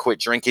 How to Quit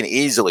Drinking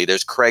Easily.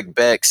 There's Craig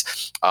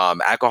Beck's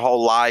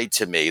Alcohol Lied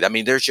to Me. I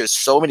mean, there's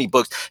just so many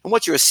books. And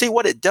what you'll see,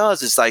 what it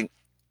does is like,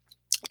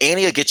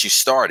 Annie will get you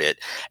started.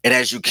 And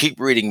as you keep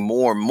reading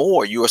more and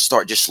more, you will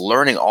start just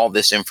learning all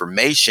this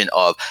information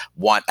of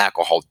what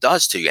alcohol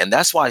does to you. And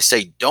that's why I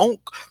say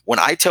when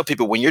I tell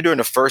people, when you're doing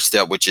the first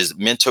step, which is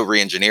mental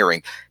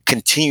reengineering,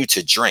 continue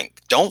to drink.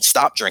 Don't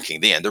stop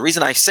drinking then. The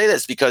reason I say that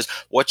is because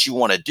what you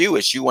want to do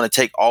is you want to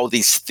take all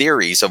these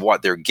theories of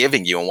what they're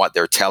giving you and what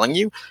they're telling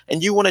you,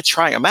 and you want to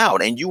try them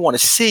out. And you want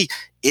to see,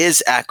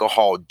 is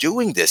alcohol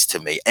doing this to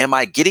me? Am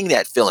I getting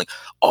that feeling?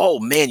 Oh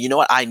man, you know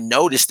what? I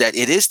noticed that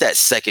it is that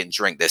second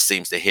drink that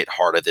seems to hit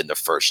harder than the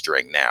first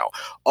drink now.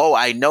 Oh,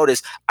 I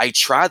noticed I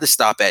tried to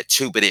stop at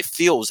 2, but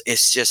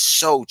it's just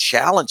so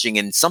challenging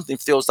and something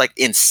feels like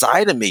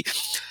inside of me.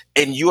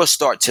 And you will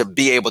start to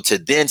be able to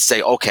then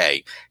say,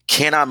 okay,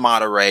 can I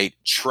moderate?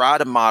 Try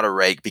to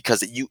moderate,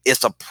 because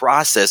it's a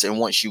process. And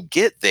once you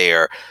get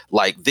there,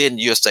 then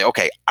you'll say,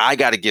 okay, I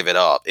got to give it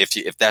up.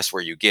 If that's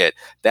where you get,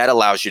 that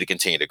allows you to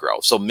continue to grow.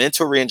 So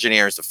mental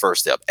reengineering is the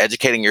first step,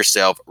 educating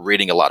yourself,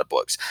 reading a lot of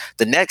books.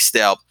 The next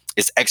step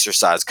is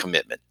exercise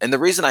commitment. And the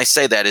reason I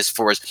say that is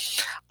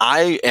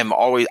I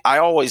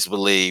always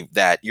believe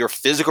that your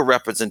physical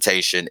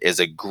representation is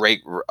a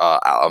great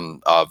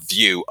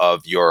view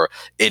of your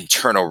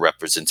internal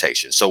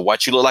representation. So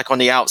what you look like on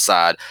the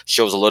outside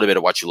shows a little bit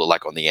of what you look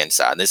like on the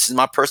inside. And this is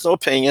my personal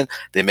opinion.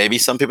 There may be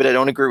some people that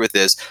don't agree with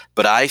this,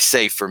 but I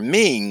say for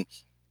me,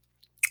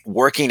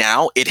 working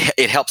out,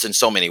 it helps in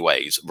so many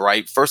ways,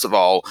 right? First of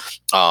all,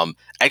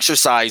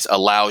 exercise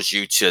allows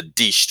you to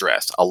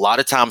de-stress. A lot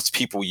of times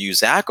people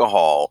use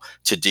alcohol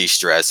to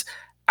de-stress.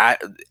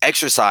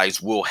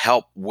 Exercise will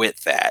help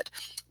with that.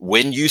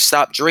 When you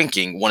stop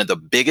drinking, one of the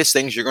biggest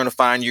things you're going to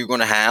find you're going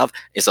to have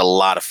is a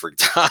lot of free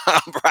time,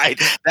 right?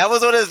 That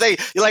was one of the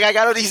things. You're like, I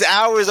got all these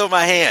hours on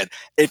my hand.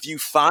 If you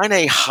find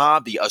a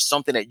hobby or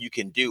something that you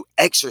can do,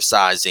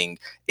 exercising,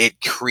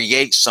 it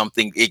creates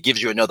something. It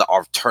gives you another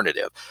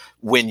alternative.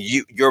 When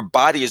your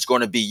body is going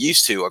to be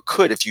used to, or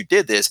could, if you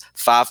did this,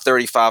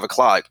 5:30, 5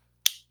 o'clock,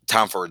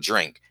 time for a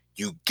drink.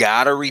 You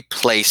got to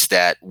replace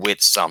that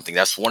with something.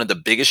 That's one of the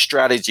biggest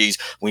strategies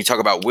when you talk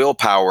about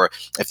willpower.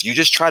 If you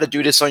just try to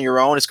do this on your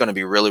own, it's going to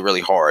be really,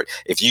 really hard.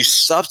 If you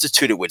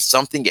substitute it with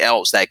something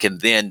else that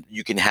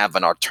you can have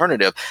an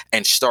alternative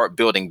and start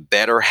building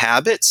better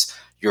habits,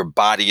 your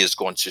body is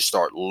going to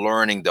start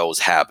learning those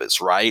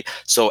habits, right?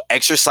 So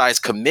exercise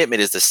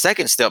commitment is the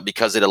second step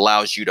because it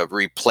allows you to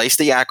replace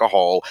the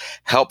alcohol,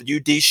 help you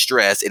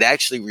de-stress. It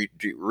actually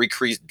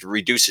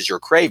reduces your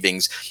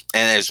cravings,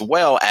 and as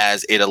well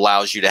as it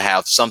allows you to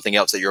have something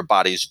else that your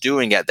body is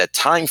doing at that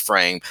time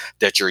frame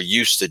that you're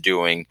used to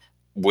doing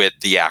with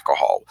the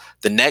alcohol.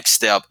 The next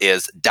step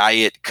is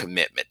diet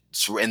commitment.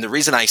 And the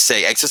reason I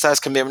say exercise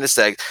commitment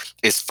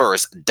is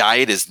first,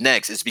 diet is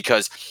next, is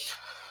because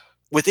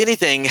with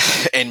anything,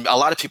 and a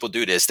lot of people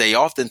do this, they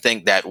often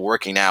think that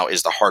working out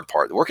is the hard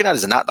part. Working out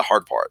is not the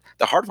hard part.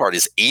 The hard part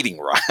is eating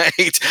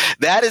right.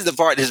 That is the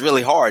part that's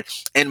really hard.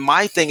 And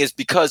my thing is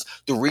because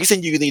the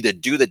reason you need to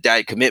do the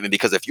diet commitment,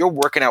 because if you're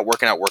working out,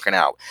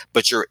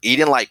 but you're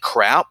eating like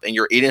crap and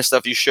you're eating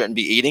stuff you shouldn't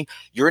be eating,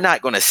 you're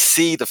not going to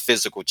see the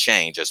physical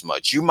change as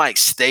much. You might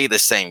stay the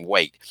same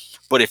weight.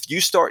 But if you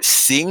start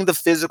seeing the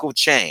physical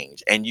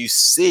change and you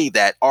see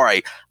that, all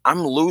right,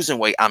 I'm losing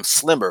weight, I'm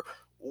slimmer,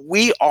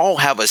 we all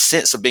have a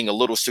sense of being a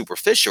little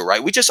superficial,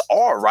 right? We just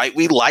are, right?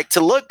 We like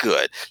to look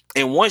good.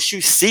 And once you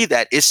see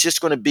that, it's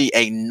just going to be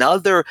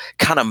another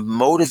kind of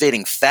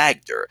motivating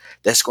factor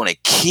that's going to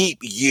keep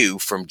you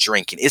from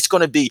drinking. It's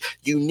going to be,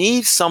 you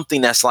need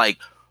something that's like,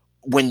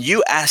 when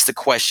you ask the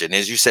question,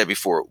 as you said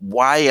before,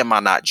 why am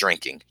I not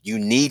drinking? You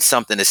need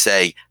something to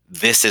say,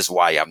 this is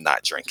why I'm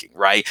not drinking,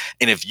 right?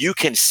 And if you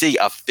can see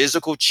a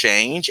physical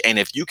change, and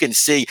if you can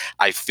see,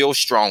 I feel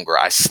stronger,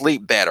 I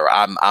sleep better,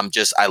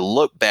 I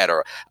look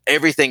better,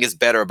 everything is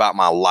better about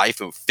my life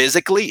and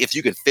physically, if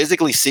you can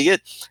physically see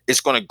it,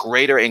 it's going to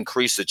greater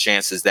increase the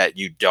chances that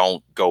you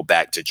don't go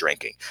back to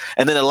drinking.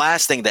 And then the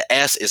last thing, the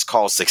S, is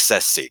called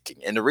success seeking.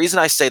 And the reason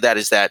I say that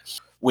is that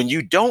when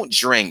you don't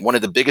drink, one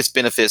of the biggest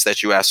benefits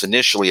that you asked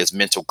initially is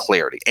mental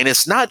clarity. And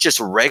it's not just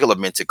regular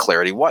mental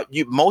clarity. What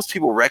most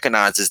people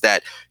recognize is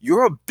that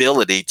your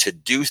ability to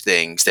do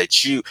things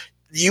that you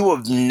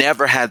have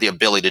never had the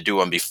ability to do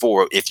them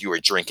before if you were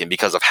drinking,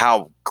 because of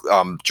how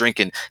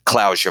drinking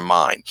clouds your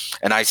mind.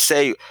 And I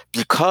say,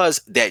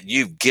 because that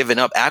you've given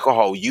up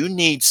alcohol, you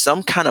need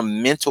some kind of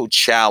mental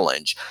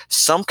challenge,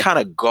 some kind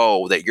of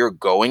goal that you're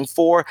going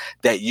for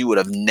that you would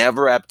have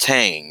never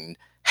obtained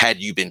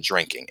had you been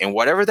drinking. And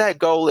whatever that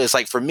goal is,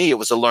 like for me, it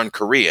was to learn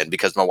Korean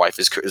because my wife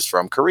is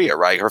from Korea,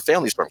 right? Her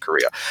family's from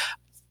Korea.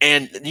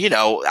 And,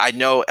 I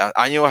know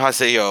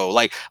haseyo,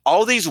 like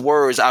all these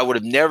words, I would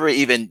have never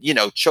even,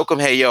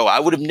 chokum heyo, I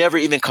would have never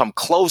even come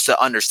close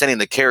to understanding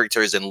the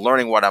characters and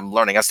learning what I'm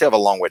learning. I still have a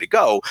long way to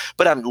go,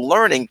 but I'm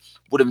learning,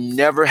 would have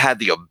never had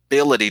the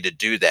ability to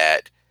do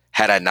that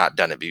had I not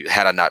done it,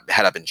 had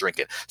I been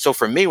drinking. So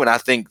for me, when I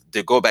think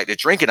to go back to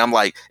drinking, I'm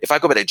like, if I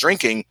go back to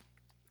drinking,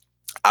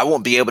 I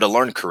won't be able to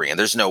learn Korean.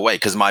 There's no way,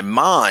 because my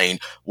mind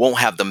won't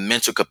have the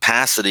mental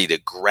capacity to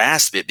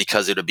grasp it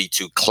because it'll be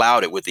too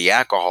clouded with the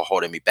alcohol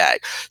holding me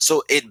back.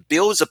 So it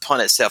builds upon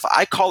itself.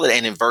 I call it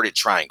an inverted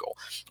triangle,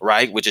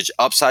 right? Which is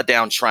upside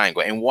down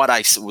triangle. And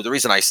the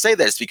reason I say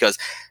that is because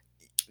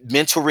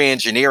mental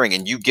reengineering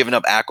and you giving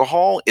up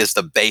alcohol is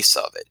the base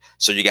of it.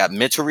 So you got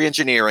mental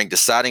reengineering,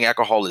 deciding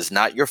alcohol is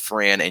not your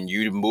friend and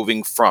you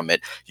moving from it.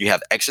 You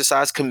have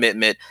exercise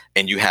commitment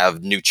and you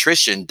have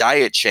nutrition,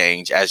 diet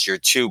change as your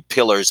two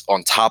pillars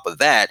on top of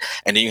that.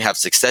 And then you have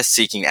success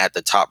seeking at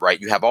the top,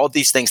 right? You have all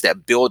these things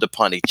that build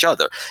upon each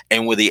other.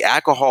 And with the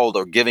alcohol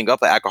or giving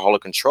up alcohol or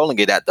controlling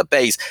it at the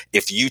base,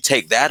 if you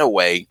take that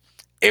away,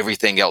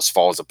 everything else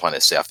falls upon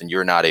itself and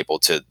you're not able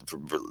to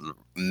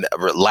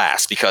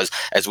last, because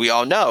as we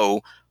all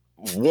know,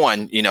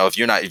 one, if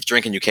you're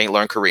drinking, you can't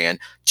learn Korean.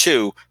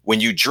 Two, when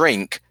you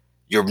drink,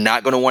 you're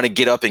not going to want to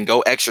get up and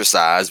go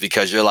exercise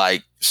because you're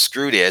like,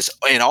 screw this.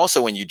 And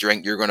also when you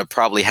drink, you're going to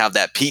probably have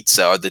that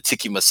pizza or the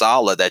tiki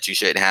masala that you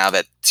shouldn't have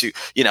at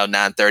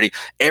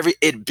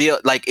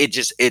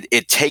 9:30.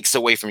 It takes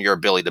away from your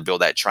ability to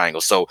build that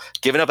triangle. So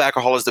giving up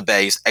alcohol is the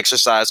base,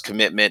 exercise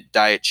commitment,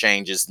 diet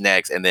changes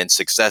next, and then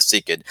success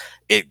seeking.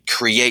 It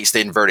creates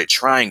the inverted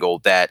triangle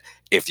that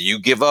if you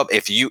give up,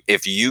 if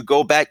you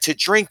go back to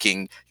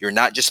drinking, you're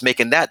not just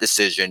making that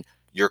decision,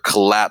 you're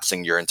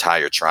collapsing your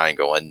entire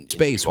triangle and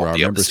space where our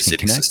members can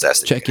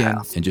connect, check in,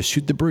 and just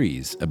shoot the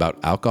breeze about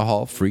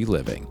alcohol-free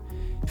living.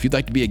 If you'd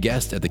like to be a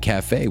guest at the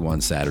cafe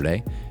one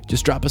Saturday,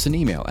 just drop us an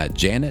email at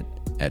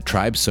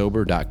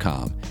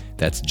janet@tribesober.com.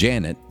 That's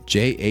Janet,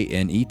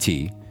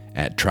 Janet,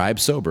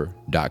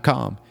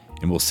 @tribesober.com,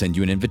 and we'll send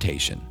you an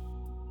invitation.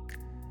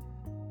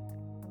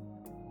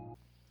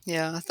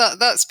 Yeah,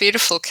 that's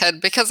beautiful, Ken,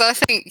 because I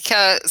think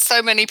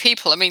so many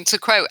people, to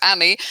quote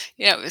Annie,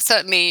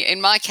 certainly in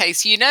my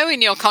case,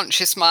 in your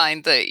conscious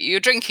mind that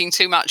you're drinking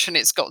too much and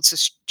it's got to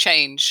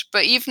change,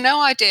 but you've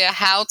no idea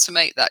how to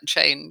make that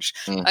change.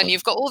 Mm-hmm. And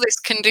you've got all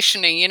this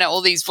conditioning, all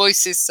these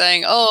voices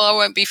saying, oh, I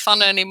won't be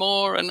fun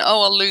anymore, and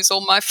oh, I'll lose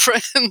all my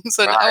friends, and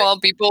right. Oh, I'll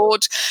be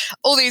bored,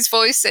 all these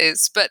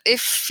voices. But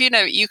if,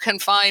 you can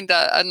find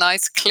a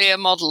nice, clear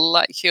model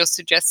like you're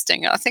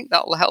suggesting, I think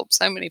that will help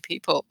so many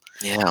people.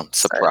 Yeah,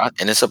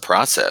 it's a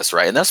process,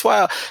 right? And that's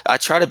why I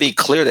try to be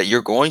clear that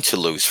you're going to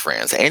lose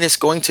friends and it's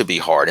going to be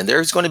hard. And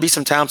there's going to be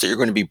some times that you're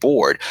going to be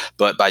bored.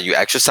 But by you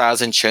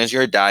exercising, changing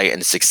your diet,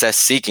 and success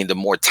seeking, the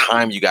more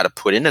time you got to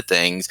put into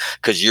things,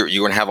 because you're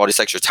going to have all this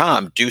extra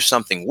time, do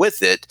something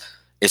with it.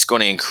 It's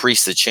going to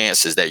increase the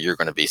chances that you're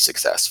going to be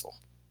successful.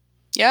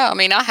 Yeah,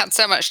 I had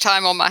so much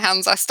time on my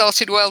hands, I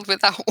started World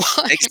Without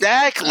Wine.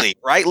 Exactly,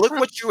 right? Look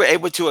what you were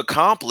able to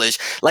accomplish.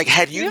 Like,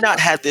 had you not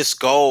had this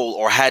goal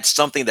or had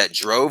something that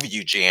drove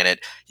you, Janet,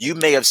 you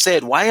may have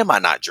said, why am I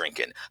not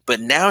drinking? But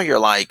now you're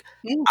like,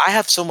 I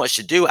have so much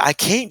to do, I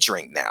can't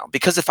drink now.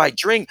 Because if I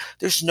drink,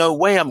 there's no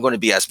way I'm going to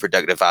be as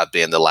productive I've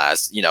been the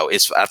last,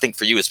 I think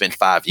for you, it's been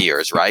 5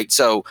 years, right?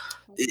 So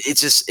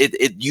it's just,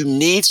 you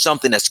need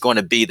something that's going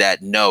to be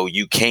that, no,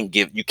 you can't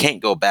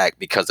go back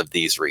because of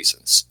these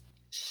reasons.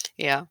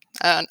 Yeah.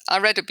 I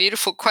read a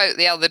beautiful quote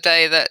the other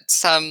day that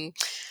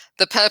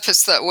the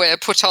purpose that we're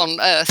put on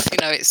earth.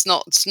 It's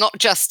not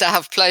just to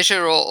have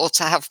pleasure or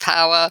to have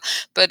power,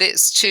 but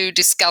it's to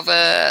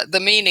discover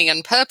the meaning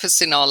and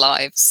purpose in our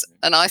lives.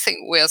 And I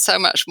think we are so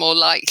much more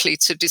likely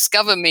to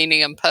discover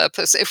meaning and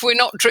purpose if we're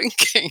not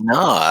drinking.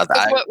 No,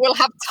 We'll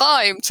have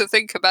time to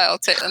think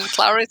about it and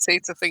clarity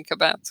to think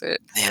about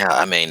it. yeah,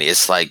 I mean,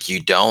 it's like you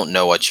don't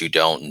know what you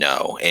don't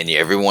know. And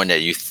everyone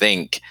that you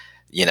think,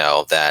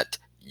 that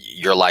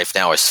your life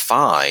now is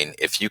fine,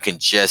 if you can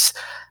just,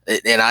 and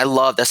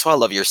that's why I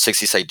love your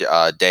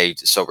 60-day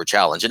sober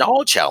challenge and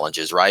all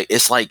challenges, right?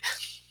 It's like,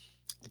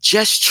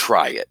 just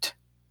try it.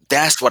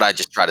 That's what I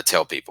just try to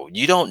tell people.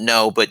 You don't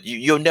know, but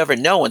you'll never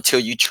know until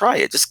you try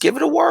it. Just give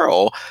it a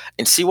whirl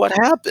and see what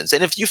happens.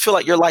 And if you feel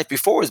like your life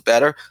before was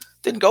better,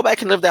 then go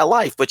back and live that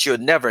life. But you'll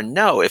never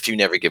know if you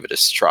never give it a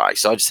try.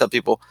 So I just tell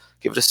people,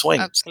 give it a swing.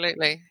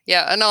 Absolutely.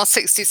 Yeah. And our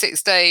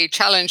 66-day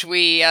challenge,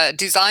 we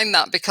designed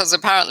that because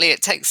apparently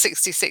it takes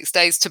 66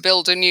 days to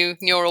build a new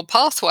neural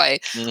pathway.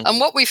 Mhm. And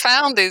what we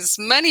found is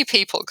many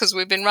people, because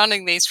we've been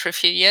running these for a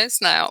few years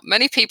now,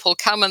 many people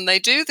come and they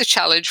do the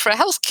challenge for a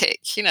health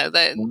kick.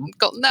 They've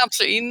got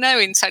absolutely no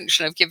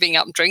intention of giving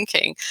up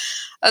drinking.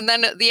 And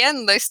then at the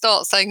end, they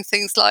start saying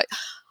things like,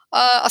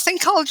 I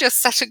think I'll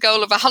just set a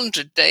goal of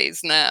 100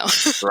 days now.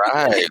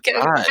 Right, It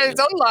goes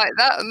on like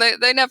that, and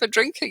they never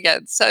drink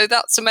again. So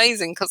that's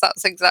amazing because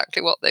that's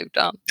exactly what they've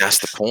done. That's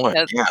the point.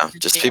 Yeah,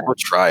 just Yeah. people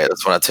try it.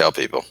 That's what I tell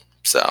people.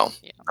 So,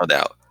 Yeah. no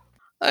doubt.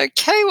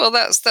 Okay, well,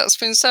 that's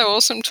been so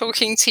awesome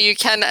talking to you,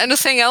 Ken.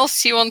 Anything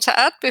else you want to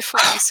add before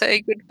we say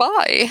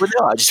goodbye? Well,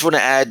 no, I just want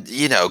to add,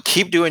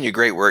 keep doing your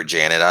great work,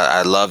 Janet.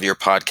 I love your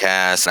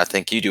podcast. I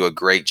think you do a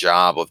great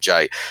job of,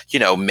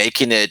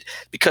 making it,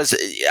 because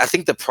I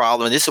think the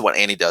problem, and this is what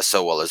Annie does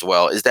so well as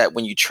well, is that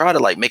when you try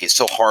to make it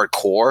so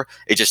hardcore,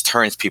 it just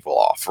turns people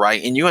off,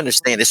 right? And you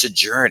understand it's a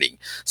journey.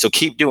 So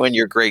keep doing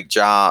your great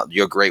job,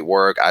 your great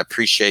work. I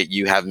appreciate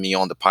you having me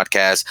on the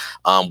podcast.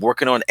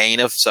 Working on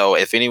AINF. So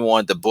if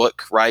anyone, the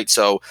book, right?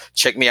 So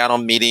check me out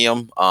on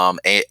Medium,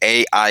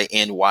 AINYF.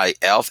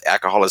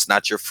 Alcohol is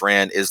Not Your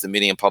Friend is the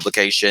Medium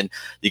publication.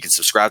 You can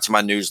subscribe to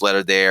my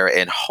newsletter there.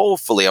 And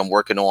hopefully I'm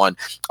working on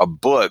a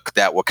book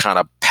that will kind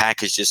of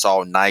package this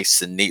all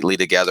nice and neatly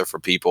together for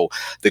people.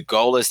 The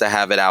goal is to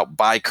have it out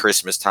by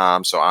Christmas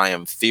time. So I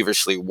am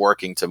feverishly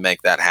working to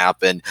make that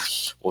happen.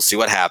 We'll see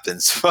what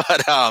happens.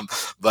 But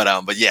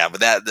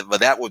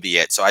that would be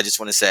it. So I just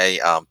want to say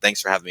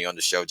thanks for having me on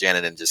the show,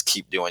 Janet, and just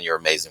keep doing your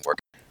amazing work.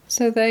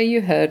 So there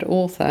you heard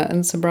author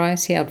and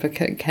sobriety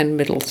advocate Ken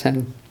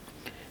Middleton.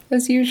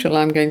 As usual,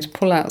 I'm going to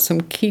pull out some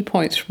key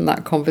points from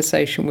that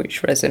conversation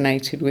which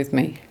resonated with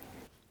me.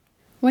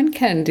 When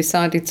Ken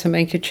decided to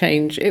make a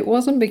change, it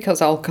wasn't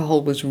because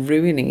alcohol was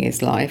ruining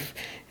his life,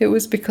 it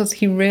was because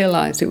he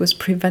realised it was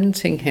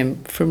preventing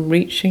him from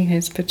reaching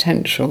his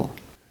potential.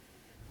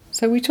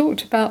 So we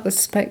talked about the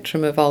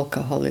spectrum of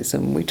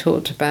alcoholism. We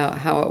talked about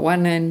how at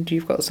one end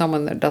you've got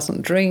someone that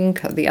doesn't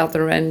drink, at the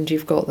other end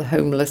you've got the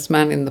homeless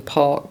man in the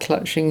park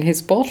clutching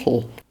his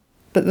bottle.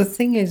 But the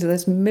thing is,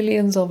 there's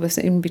millions of us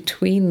in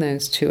between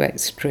those two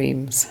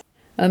extremes.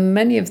 And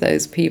many of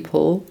those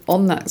people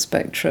on that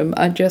spectrum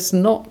are just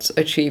not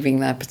achieving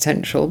their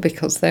potential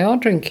because they are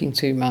drinking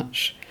too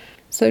much.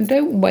 So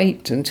don't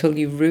wait until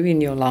you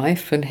ruin your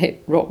life and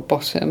hit rock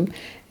bottom.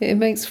 It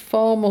makes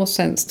far more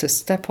sense to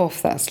step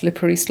off that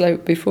slippery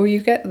slope before you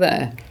get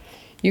there.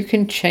 You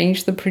can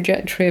change the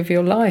trajectory of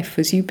your life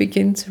as you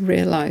begin to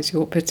realise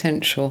your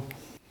potential.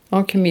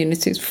 Our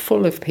community is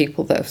full of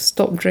people that have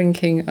stopped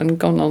drinking and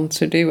gone on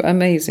to do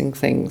amazing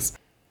things.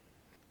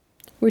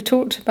 We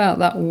talked about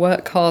that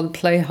work hard,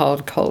 play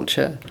hard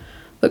culture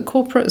that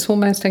corporates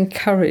almost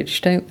encourage,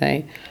 don't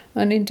they?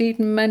 And indeed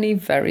many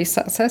very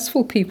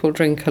successful people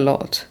drink a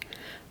lot.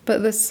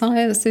 But the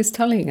science is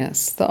telling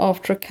us that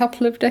after a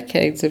couple of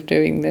decades of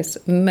doing this,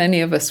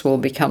 many of us will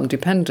become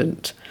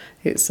dependent.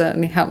 It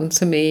certainly happened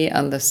to me,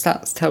 and the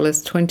stats tell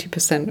us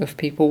 20% of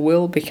people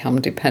will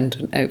become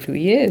dependent over the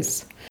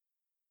years.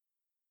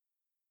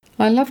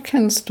 I love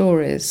Ken's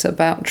stories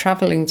about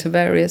travelling to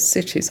various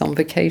cities on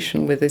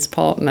vacation with his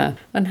partner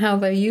and how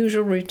their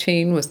usual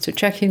routine was to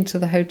check into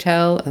the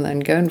hotel and then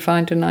go and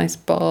find a nice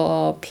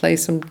bar, play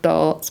some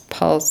darts,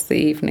 pass the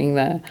evening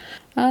there.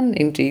 And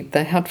indeed,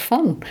 they had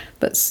fun.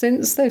 But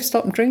since they've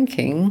stopped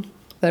drinking,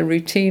 their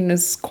routine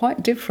is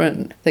quite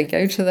different. They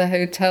go to the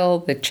hotel,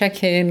 they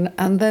check in,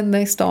 and then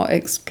they start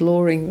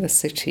exploring the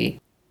city.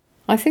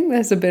 I think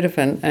there's a bit of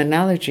an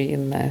analogy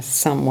in there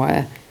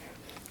somewhere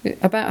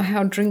about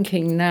how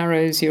drinking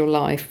narrows your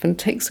life and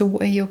takes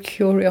away your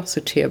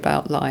curiosity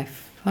about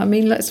life. I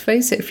mean, let's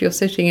face it, if you're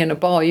sitting in a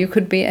bar, you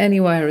could be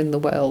anywhere in the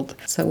world.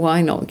 So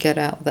why not get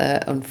out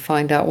there and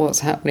find out what's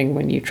happening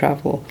when you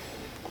travel?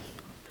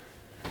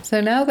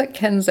 So now that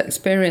Ken's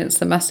experienced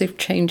the massive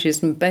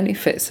changes and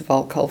benefits of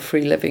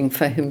alcohol-free living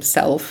for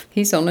himself,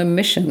 he's on a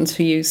mission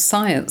to use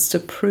science to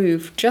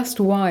prove just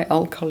why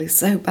alcohol is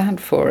so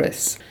bad for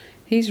us.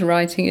 He's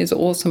writing his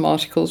awesome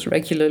articles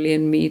regularly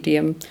in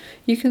Medium.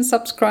 You can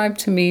subscribe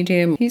to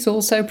Medium. He's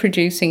also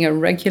producing a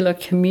regular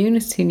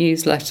community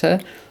newsletter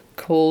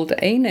called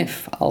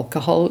AINF,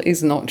 Alcohol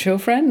is Not Your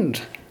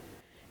Friend.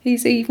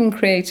 He's even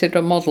created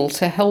a model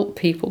to help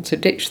people to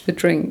ditch the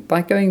drink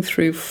by going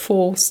through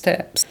 4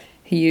 steps.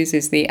 He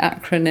uses the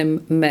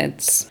acronym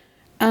MEDS.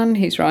 And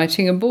he's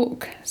writing a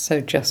book, so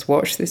just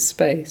watch this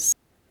space.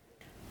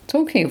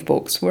 Talking of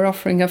books, we're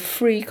offering a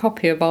free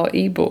copy of our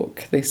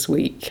ebook this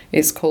week.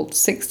 It's called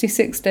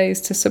 66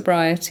 Days to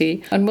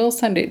Sobriety, and we'll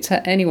send it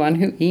to anyone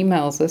who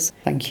emails us.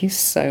 Thank you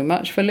so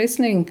much for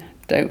listening.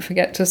 Don't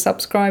forget to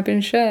subscribe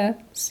and share.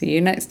 See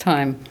you next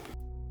time.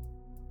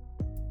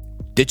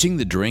 Ditching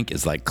the drink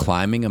is like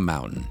climbing a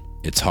mountain.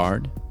 It's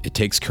hard, it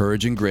takes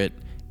courage and grit,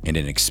 and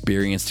an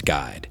experienced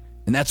guide.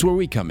 And that's where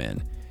we come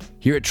in.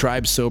 Here at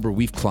Tribe Sober,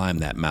 we've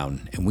climbed that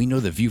mountain, and we know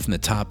the view from the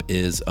top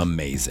is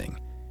amazing.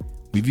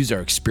 We've used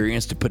our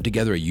experience to put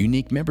together a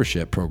unique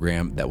membership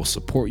program that will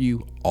support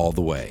you all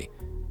the way.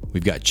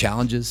 We've got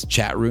challenges,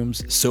 chat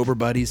rooms, sober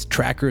buddies,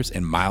 trackers,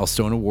 and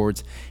milestone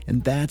awards,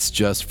 and that's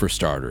just for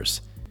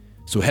starters.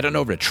 So head on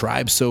over to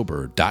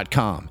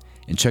tribesober.com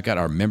and check out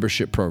our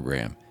membership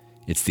program.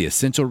 It's the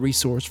essential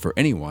resource for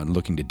anyone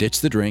looking to ditch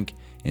the drink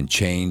and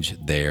change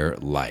their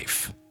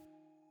life.